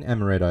Keith and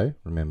Amaretto,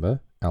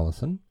 remember,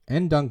 Allison,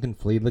 and Duncan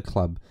flee the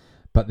club,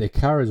 but their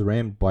car is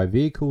rammed by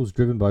vehicles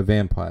driven by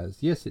vampires.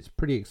 Yes, it's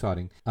pretty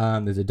exciting.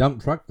 There's a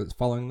dump truck that's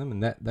following them,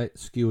 and that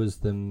skewers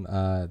them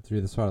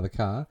through the side of the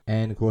car.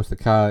 And of course, the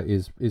car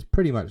is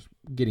pretty much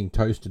getting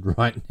toasted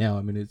right now.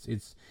 I mean,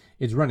 it's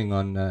running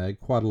on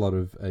quite a lot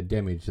of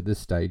damage at this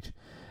stage.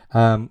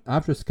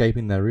 After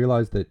escaping, they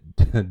realize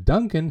that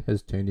Duncan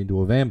has turned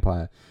into a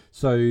vampire.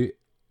 So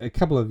a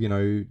couple of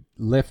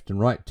left and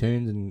right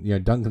turns,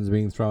 and Duncan's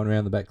being thrown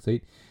around the back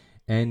seat.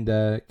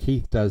 And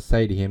Keith does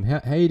say to him,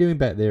 how are you doing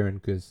back there?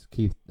 And because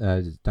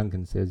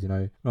Duncan says,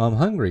 well, I'm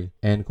hungry.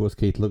 And of course,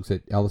 Keith looks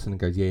at Allison and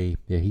goes, yeah,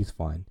 he's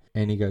fine.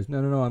 And he goes,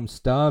 no, I'm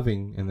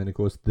starving. And then, of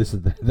course, this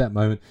is that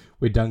moment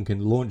where Duncan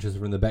launches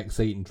from the back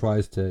seat and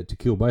tries to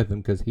kill both of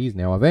them because he's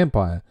now a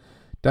vampire.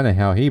 Don't know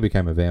how he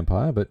became a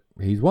vampire, but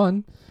he's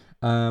one.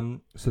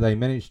 So they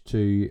managed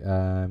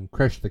to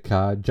crash the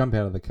car, jump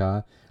out of the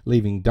car,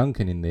 leaving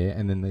Duncan in there,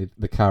 and then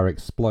the car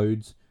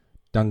explodes.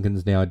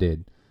 Duncan's now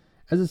dead.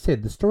 As I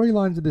said, the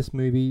storylines of this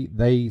movie,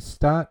 they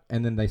start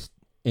and then they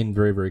end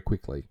very, very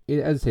quickly.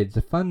 As I said, it's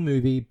a fun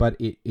movie, but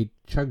it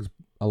chugs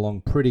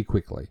along pretty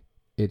quickly.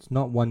 It's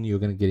not one you're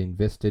going to get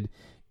invested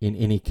in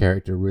any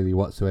character really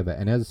whatsoever.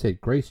 And as I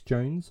said, Grace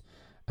Jones,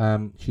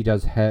 she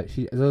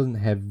doesn't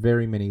have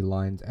very many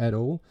lines at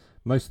all.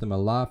 Most of them are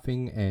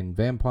laughing and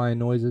vampire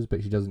noises,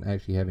 but she doesn't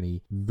actually have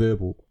any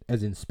verbal,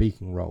 as in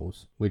speaking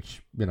roles,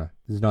 which,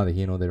 is neither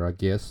here nor there, I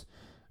guess.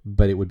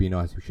 But it would be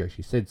nice if she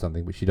actually said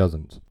something, but she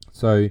doesn't.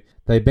 So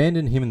they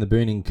abandon him in the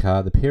burning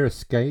car. The pair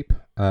escape.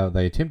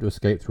 They attempt to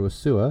escape through a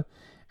sewer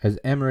as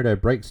Amaretto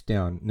breaks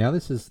down. Now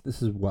this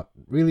is what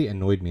really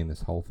annoyed me in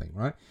this whole thing,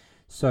 right?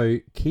 So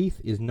Keith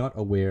is not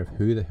aware of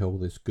who the hell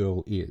this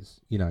girl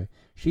is.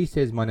 She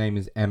says, "My name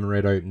is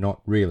Amaretto,"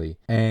 not really.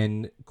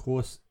 And of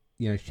course,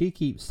 she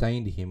keeps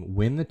saying to him,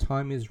 "When the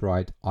time is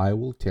right, I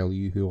will tell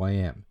you who I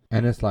am."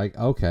 And it's like,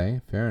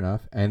 okay, fair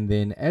enough. And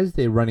then as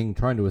they're running,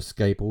 trying to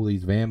escape all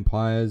these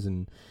vampires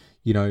and,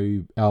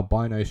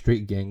 albino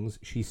street gangs,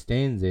 she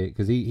stands there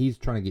because he's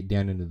trying to get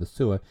down into the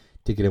sewer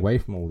to get away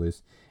from all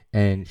this.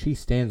 And she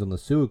stands on the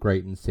sewer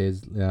grate and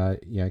says,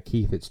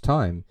 "Keith, it's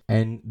time."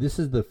 And this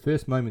is the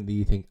first moment that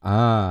you think,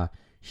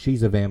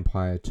 she's a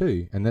vampire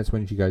too. And that's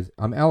when she goes,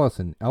 "I'm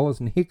Allison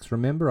Hicks,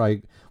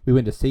 remember? We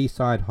went to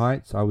Seaside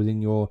Heights. I was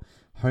in your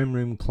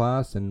homeroom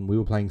class and we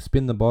were playing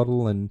spin the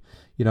bottle and,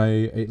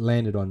 it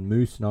landed on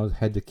Moose and I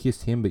had to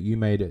kiss him, but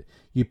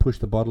you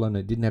pushed the bottle and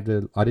I didn't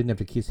have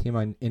to kiss him.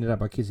 I ended up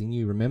by kissing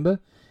you, remember?"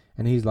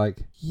 And he's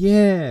like,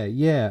 yeah,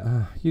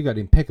 you got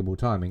impeccable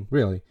timing,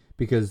 really,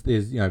 because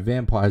there's,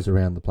 vampires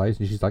around the place.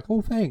 And she's like,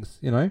 "Oh, thanks,"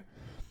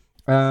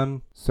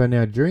 So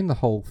now during the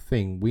whole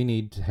thing, we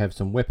need to have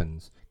some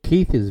weapons.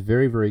 Keith is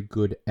very, very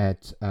good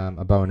at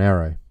a bow and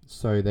arrow.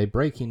 So they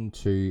break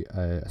into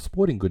a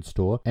sporting goods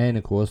store, and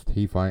of course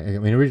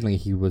originally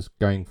he was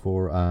going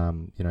for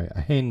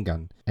a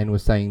handgun, and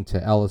was saying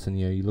to Allison,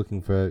 "You're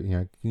looking for,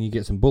 can you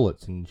get some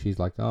bullets?" And she's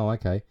like, "Oh,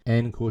 okay."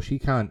 And of course she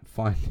can't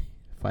find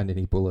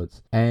any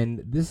bullets.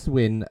 And this is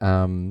when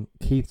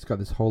Keith's got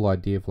this whole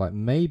idea of like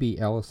maybe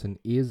Allison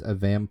is a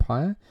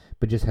vampire,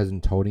 but just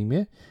hasn't told him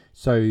yet.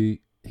 So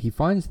he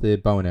finds the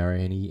bow and arrow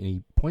and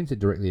he points it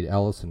directly at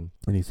Allison,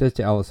 and he says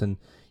to Allison,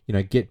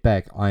 "Get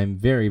back, I'm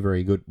very,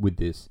 very good with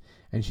this."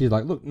 And she's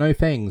like, "Look, no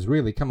fangs,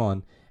 really, come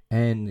on."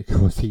 And of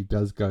course he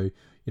does go,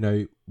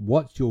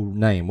 "What's your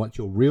name? What's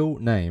your real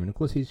name?" And of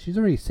course she's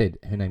already said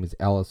her name is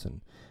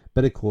Allison.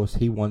 But of course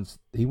he wants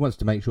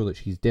to make sure that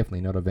she's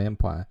definitely not a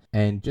vampire.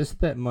 And just at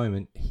that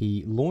moment,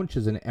 he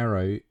launches an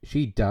arrow.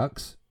 She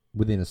ducks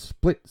within a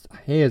split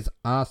hair's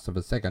ass of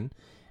a second,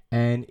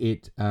 and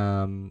it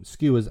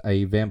skewers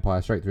a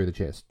vampire straight through the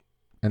chest.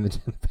 And the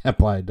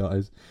vampire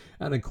dies.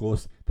 And of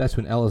course, that's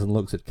when Allison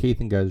looks at Keith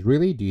and goes,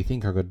 "Really? Do you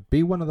think I could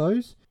be one of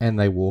those?" And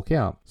they walk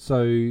out.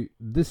 So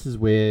this is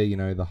where,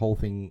 the whole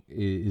thing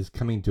is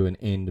coming to an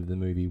end of the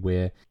movie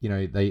where,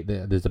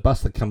 there's a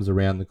bus that comes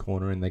around the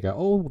corner and they go,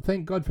 "Oh,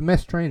 thank God for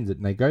mass transit."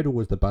 And they go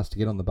towards the bus to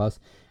get on the bus.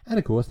 And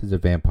of course, there's a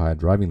vampire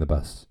driving the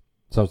bus.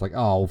 So I was like,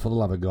 oh, for the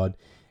love of God.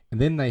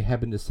 And then they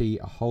happen to see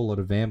a whole lot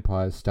of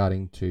vampires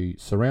starting to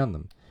surround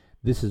them.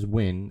 This is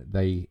when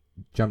they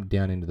jump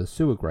down into the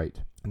sewer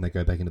grate and they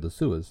go back into the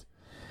sewers.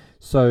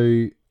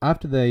 So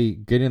after they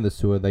get in the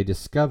sewer, they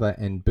discover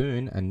and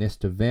burn a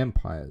nest of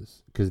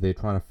vampires because they're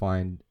trying to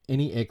find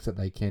any exit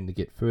they can to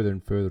get further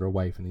and further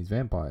away from these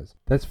vampires.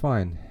 That's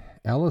fine.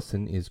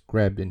 Allison is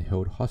grabbed and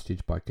held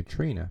hostage by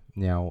Katrina.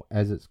 Now,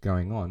 as it's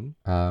going on,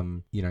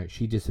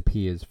 she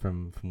disappears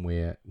from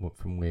where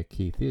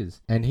Keith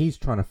is, and he's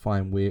trying to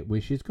find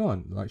where she's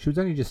gone. Like, she was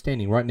only just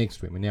standing right next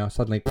to him, and now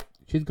suddenly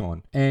she's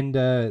gone. And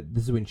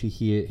this is when he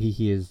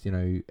hears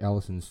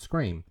Allison's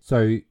scream.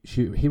 So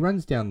he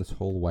runs down this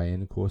hallway,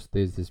 and of course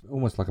there's this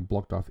almost like a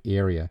blocked off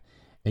area.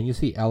 And you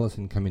see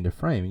Allison come into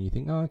frame, and you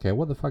think, oh, okay,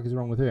 what the fuck is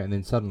wrong with her? And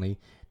then suddenly,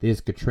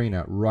 there's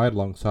Katrina right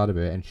alongside of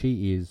her, and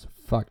she is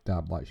fucked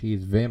up. Like, she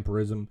is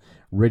vampirism,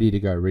 ready to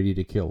go, ready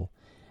to kill.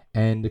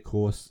 And, of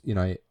course,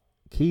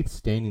 Keith's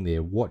standing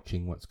there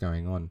watching what's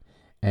going on,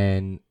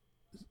 and,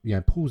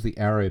 pulls the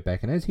arrow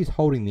back. And as he's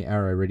holding the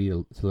arrow ready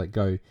to let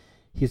go,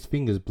 his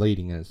finger's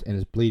bleeding, and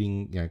it's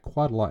bleeding,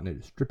 quite a lot, and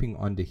it's dripping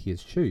onto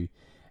his shoe.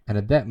 And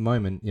at that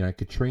moment,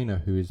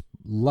 Katrina, who is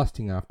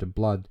lusting after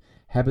blood,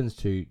 happens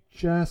to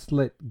just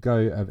let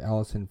go of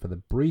Allison for the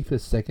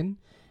briefest second,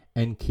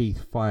 and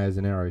Keith fires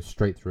an arrow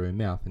straight through her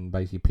mouth and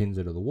basically pins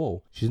her to the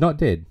wall. She's not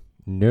dead.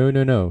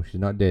 No,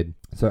 she's not dead.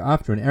 So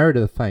after an arrow to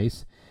the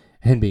face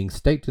and being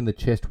staked in the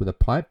chest with a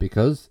pipe,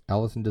 because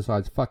Allison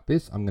decides, fuck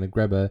this, I'm going to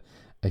grab a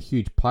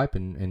huge pipe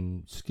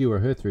and skewer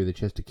her through the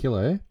chest to kill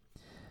her.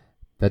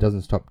 That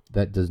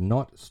does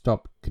not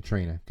stop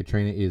Katrina.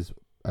 Katrina is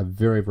a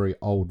very, very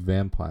old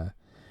vampire.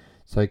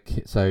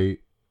 So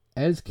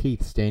as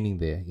Keith's standing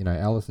there,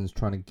 Allison's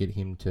trying to get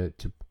him to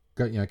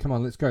go, come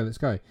on, let's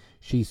go.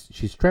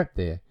 She's trapped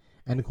there.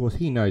 And of course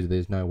he knows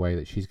there's no way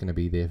that she's going to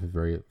be there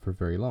for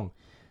very long.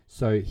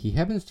 So he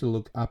happens to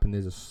look up, and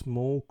there's a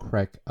small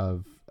crack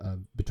of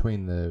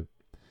between the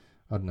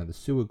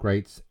sewer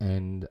grates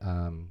and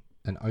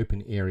an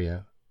open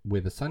area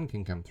where the sun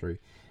can come through,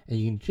 and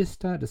you can just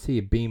start to see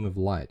a beam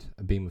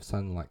of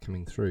sunlight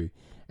coming through,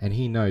 and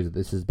he knows that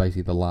this is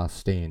basically the last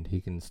stand.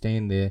 He can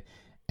stand there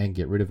and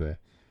get rid of her.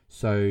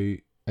 So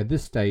at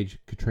this stage,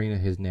 Katrina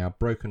has now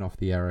broken off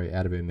the arrow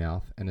out of her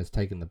mouth and has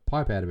taken the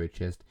pipe out of her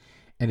chest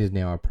and is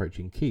now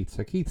approaching Keith.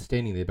 So Keith's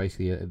standing there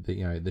basically at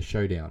the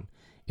showdown.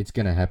 It's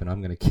going to happen.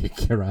 I'm going to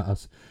kick your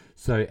ass.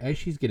 So as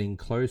she's getting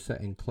closer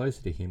and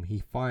closer to him,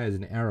 he fires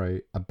an arrow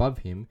above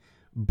him,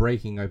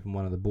 breaking open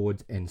one of the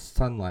boards, and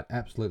sunlight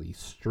absolutely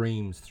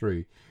streams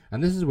through.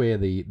 And this is where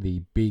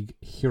the big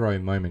hero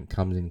moment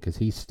comes in, because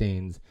he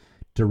stands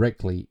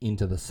directly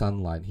into the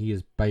sunlight. He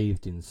is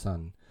bathed in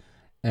sun.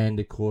 And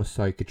of course,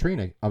 so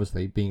Katrina,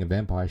 obviously being a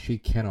vampire, she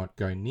cannot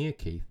go near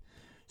Keith.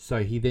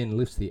 So he then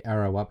lifts the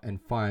arrow up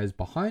and fires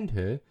behind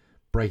her,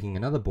 breaking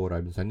another board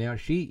open. So now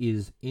she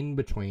is in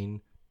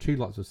between two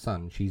lots of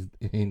sun. She's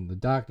in the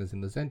darkness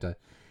in the center,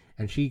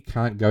 and she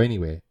can't go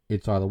anywhere.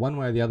 It's either one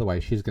way or the other way.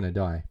 She's going to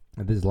die.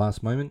 At this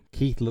last moment,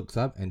 Keith looks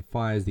up and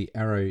fires the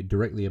arrow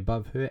directly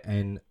above her,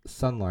 and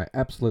sunlight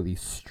absolutely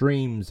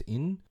streams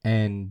in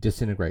and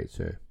disintegrates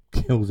her,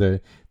 kills her.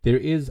 There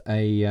is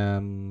a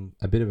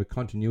bit of a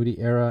continuity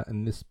error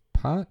in this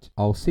part.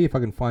 I'll see if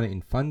I can find it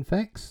in fun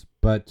facts,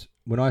 but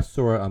when I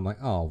saw it, I'm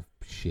like, oh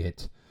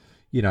shit,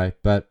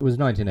 but it was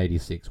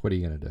 1986. What are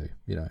you going to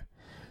do,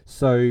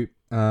 So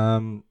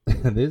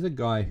there's a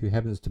guy who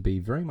happens to be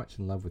very much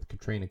in love with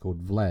Katrina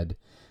called Vlad,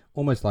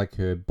 almost like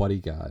her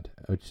bodyguard,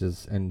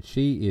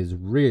 he's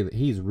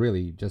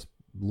really just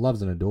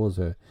loves and adores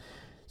her.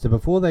 So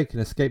before they can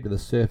escape to the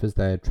surface,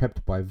 they are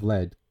trapped by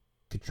Vlad,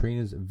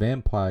 Katrina's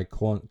vampire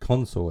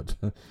consort.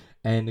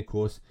 And of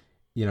course,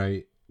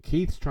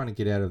 Keith's trying to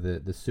get out of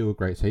the sewer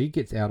grate, so he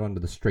gets out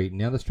onto the street.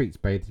 Now the street's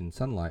bathed in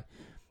sunlight,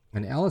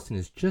 and Allison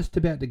is just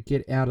about to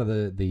get out of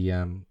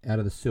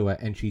the sewer,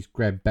 and she's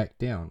grabbed back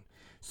down.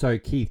 So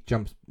Keith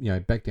jumps,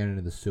 back down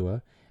into the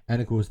sewer,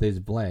 and of course there's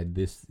Vlad,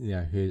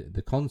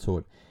 the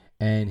consort,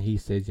 and he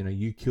says,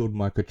 you killed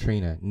my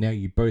Katrina. Now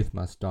you both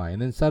must die.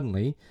 And then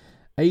suddenly,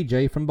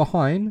 AJ from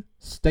behind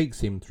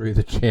stakes him through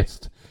the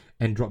chest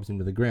and drops him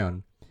to the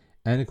ground.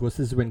 And of course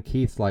this is when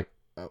Keith's like,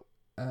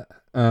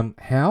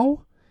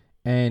 how?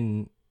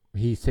 And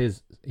he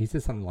says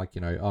something like,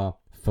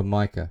 for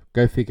Micah,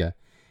 go figure.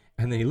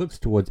 And then he looks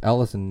towards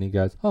Allison and he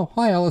goes, oh,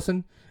 hi,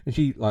 Allison. And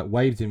she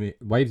waves at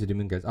him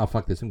and goes, oh,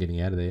 fuck this, I'm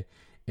getting out of there.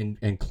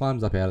 And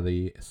climbs up out of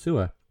the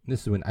sewer. And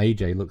this is when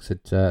AJ looks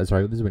at, this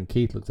is when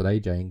Keith looks at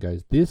AJ and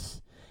goes,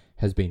 this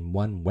has been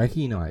one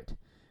wacky night.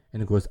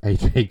 And of course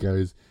AJ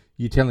goes,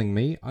 you telling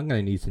me? I'm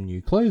going to need some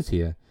new clothes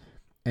here.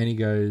 And he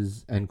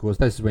goes, and of course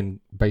this is when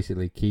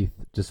basically Keith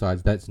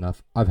decides that's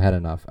enough. I've had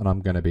enough, and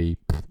I'm going to be,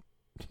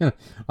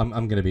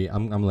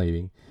 I'm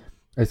leaving.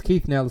 As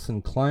Keith and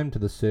Allison climb to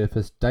the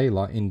surface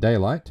in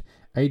daylight,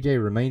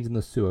 AJ remains in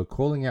the sewer,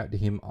 calling out to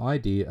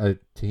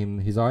him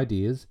his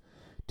ideas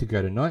to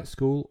go to night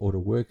school or to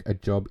work a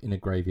job in a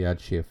graveyard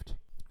shift.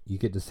 You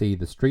get to see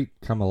the street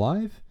come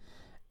alive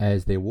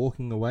as they're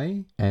walking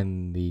away,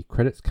 and the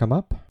credits come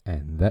up,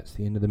 and that's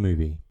the end of the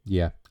movie.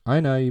 Yeah, I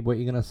know what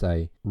you're going to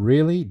say.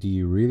 Really? Do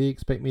you really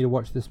expect me to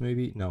watch this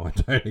movie? No, I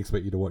don't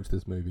expect you to watch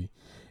this movie.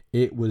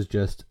 It was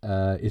just,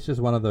 it's just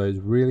one of those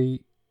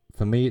really,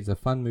 for me, it's a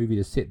fun movie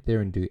to sit there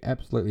and do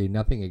absolutely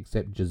nothing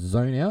except just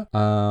zone out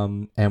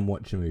and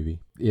watch a movie.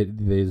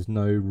 There's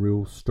no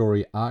real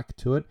story arc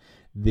to it.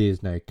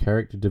 There's no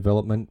character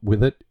development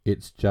with it.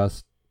 It's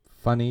just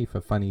funny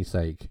for funny's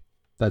sake.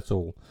 That's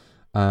all.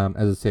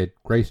 As I said,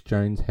 Grace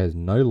Jones has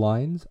no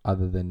lines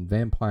other than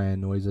vampire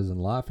noises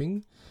and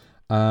laughing.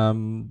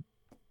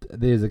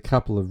 There's a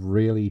couple of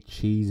really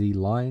cheesy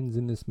lines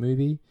in this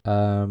movie.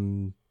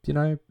 It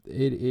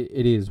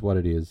is what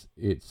it is.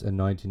 It's a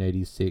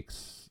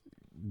 1986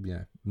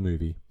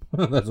 movie.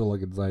 That's all I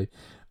can say.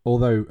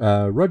 Although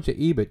Roger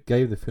Ebert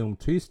gave the film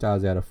 2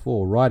 stars out of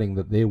 4, writing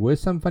that there were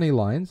some funny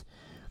lines,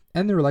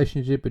 and the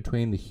relationship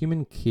between the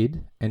human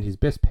kid and his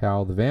best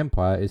pal, the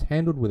vampire, is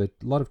handled with a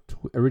lot of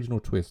original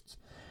twists.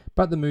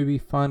 But the movie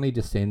finally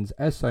descends,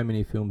 as so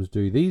many films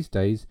do these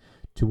days,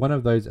 to one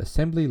of those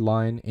assembly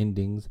line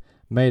endings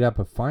made up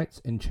of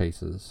fights and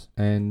chases.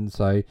 And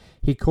so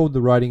he called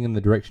the writing and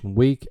the direction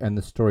weak, and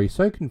the story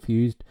so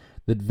confused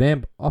that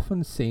Vamp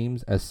often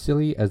seems as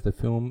silly as the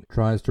film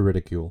tries to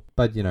ridicule.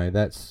 But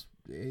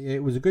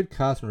it was a good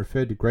cast and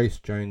referred to Grace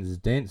Jones'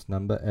 dance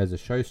number as a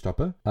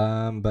showstopper.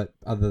 But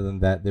other than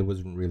that, there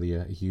wasn't really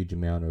a huge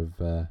amount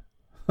of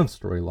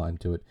storyline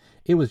to it.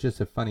 It was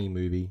just a funny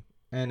movie,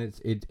 and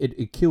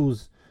it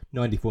kills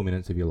 94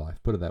 minutes of your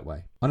life, put it that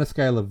way. On a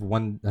scale of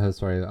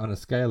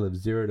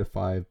 0 to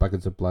 5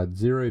 buckets of blood,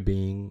 0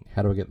 being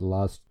how do I get the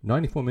last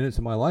 94 minutes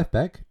of my life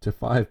back, to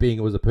 5 being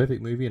it was a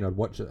perfect movie and I'd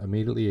watch it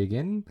immediately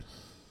again.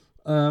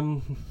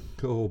 Oh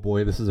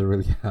boy, this is a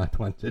really hard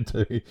one to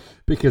do,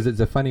 because it's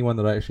a funny one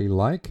that I actually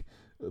like,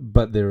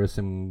 but there are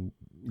some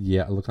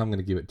Yeah, look, I'm going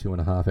to give it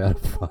 2.5 out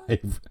of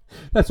 5.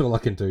 That's all I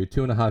can do.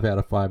 2.5 out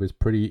of 5 is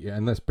pretty,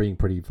 and that's being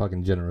pretty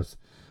fucking generous.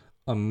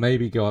 I'll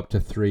maybe go up to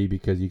 3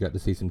 because you got to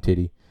see some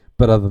titty.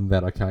 But other than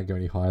that, I can't go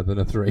any higher than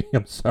a 3.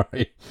 I'm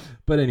sorry.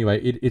 But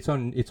anyway, it's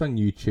on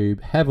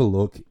YouTube. Have a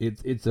look.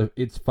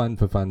 It's fun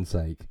for fun's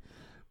sake.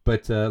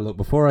 But look,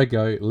 before I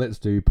go, let's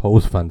do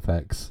Paul's fun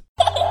facts.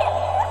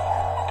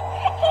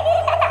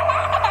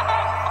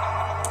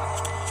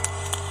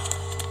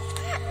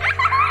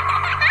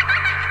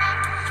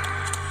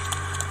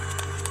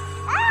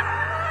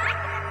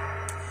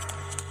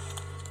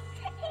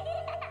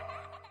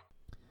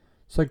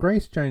 So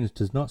Grace Jones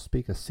does not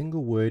speak a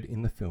single word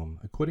in the film.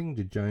 According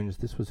to Jones,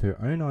 this was her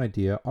own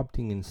idea,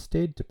 opting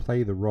instead to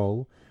play the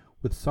role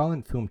with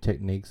silent film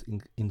techniques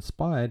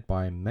inspired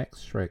by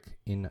Max Schreck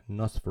in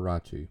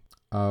Nosferatu.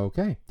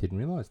 Okay, didn't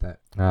realise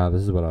that.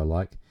 This is what I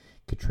like.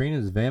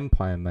 Katrina's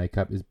vampire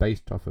makeup is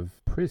based off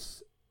of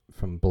Pris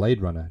from Blade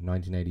Runner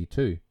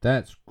 1982.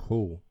 That's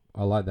cool.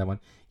 I like that one.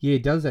 Yeah,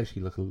 it does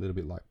actually look a little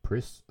bit like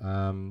Pris.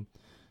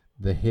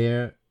 The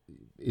hair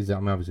is,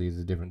 obviously is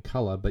a different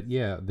colour, but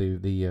yeah,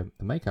 the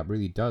makeup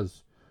really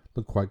does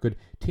look quite good.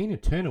 Tina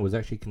Turner was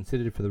actually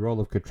considered for the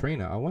role of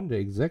Katrina. I wonder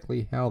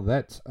exactly how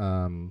that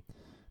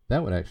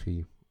would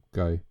actually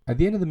go. At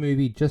the end of the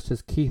movie, just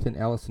as Keith and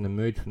Allison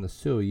emerge from the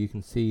sewer, you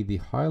can see the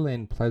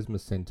Highland Plasma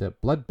Centre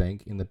blood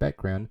bank in the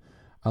background,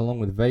 along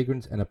with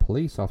vagrants and a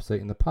police officer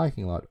in the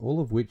parking lot, all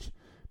of which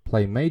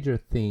play major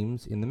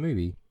themes in the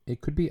movie.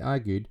 It could be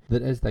argued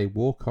that as they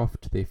walk off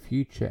to their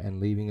future and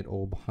leaving it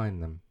all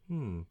behind them.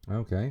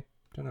 Okay.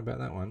 Don't know about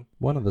that one.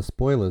 One of the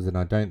spoilers, and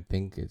I don't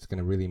think it's going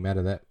to really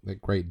matter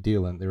that great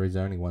deal, and there is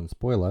only one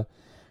spoiler.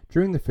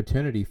 During the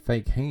fraternity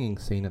fake hanging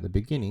scene at the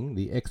beginning,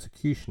 the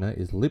executioner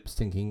is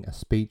lip-syncing a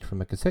speech from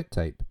a cassette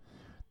tape.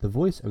 The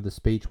voice of the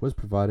speech was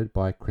provided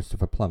by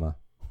Christopher Plummer.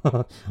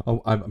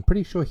 I'm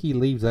pretty sure he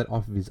leaves that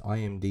off of his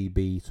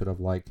IMDb, sort of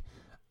like,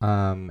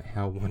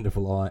 how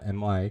wonderful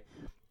am I,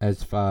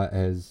 as far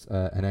as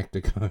an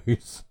actor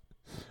goes.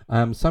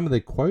 Some of the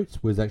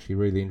quotes was actually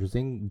really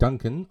interesting.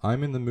 Duncan,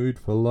 I'm in the mood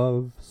for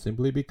love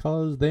simply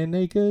because they're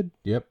naked.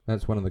 Yep,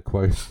 that's one of the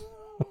quotes.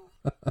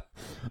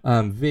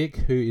 Vic,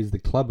 who is the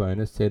club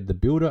owner, said the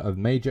builder of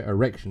major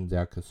erections,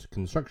 our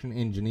construction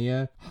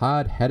engineer,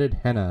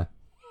 hard-hatted Hannah.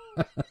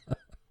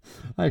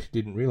 I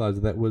actually didn't realise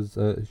that was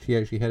she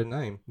actually had a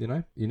name. You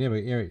know, you never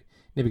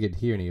get to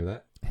hear any of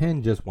that.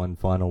 And just one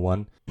final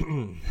one,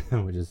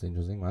 which is an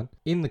interesting one.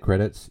 In the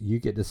credits, you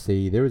get to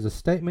see there is a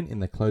statement in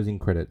the closing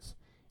credits.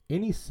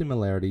 Any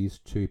similarities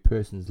to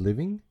persons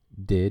living,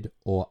 dead,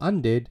 or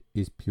undead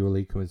is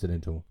purely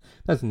coincidental.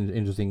 That's an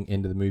interesting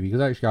end of the movie,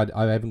 because actually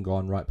I haven't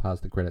gone right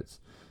past the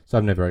credits, so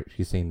I've never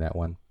actually seen that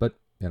one. But,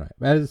 you know,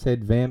 as I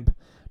said, Vamp,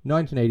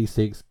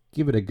 1986,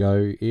 give it a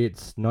go.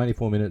 It's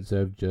 94 minutes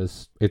of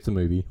just, it's a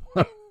movie.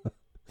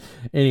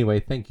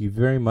 Anyway, thank you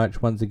very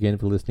much once again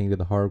for listening to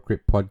the Horror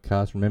Crypt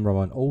podcast. Remember, I'm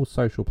on all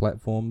social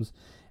platforms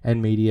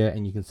and media,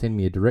 and you can send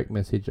me a direct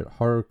message at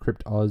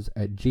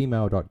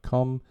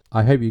horrorcryptoz@gmail.com.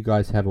 I hope you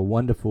guys have a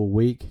wonderful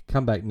week.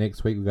 Come back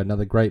next week. We've got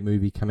another great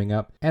movie coming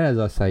up. And as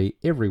I say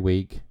every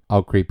week,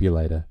 I'll creep you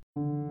later.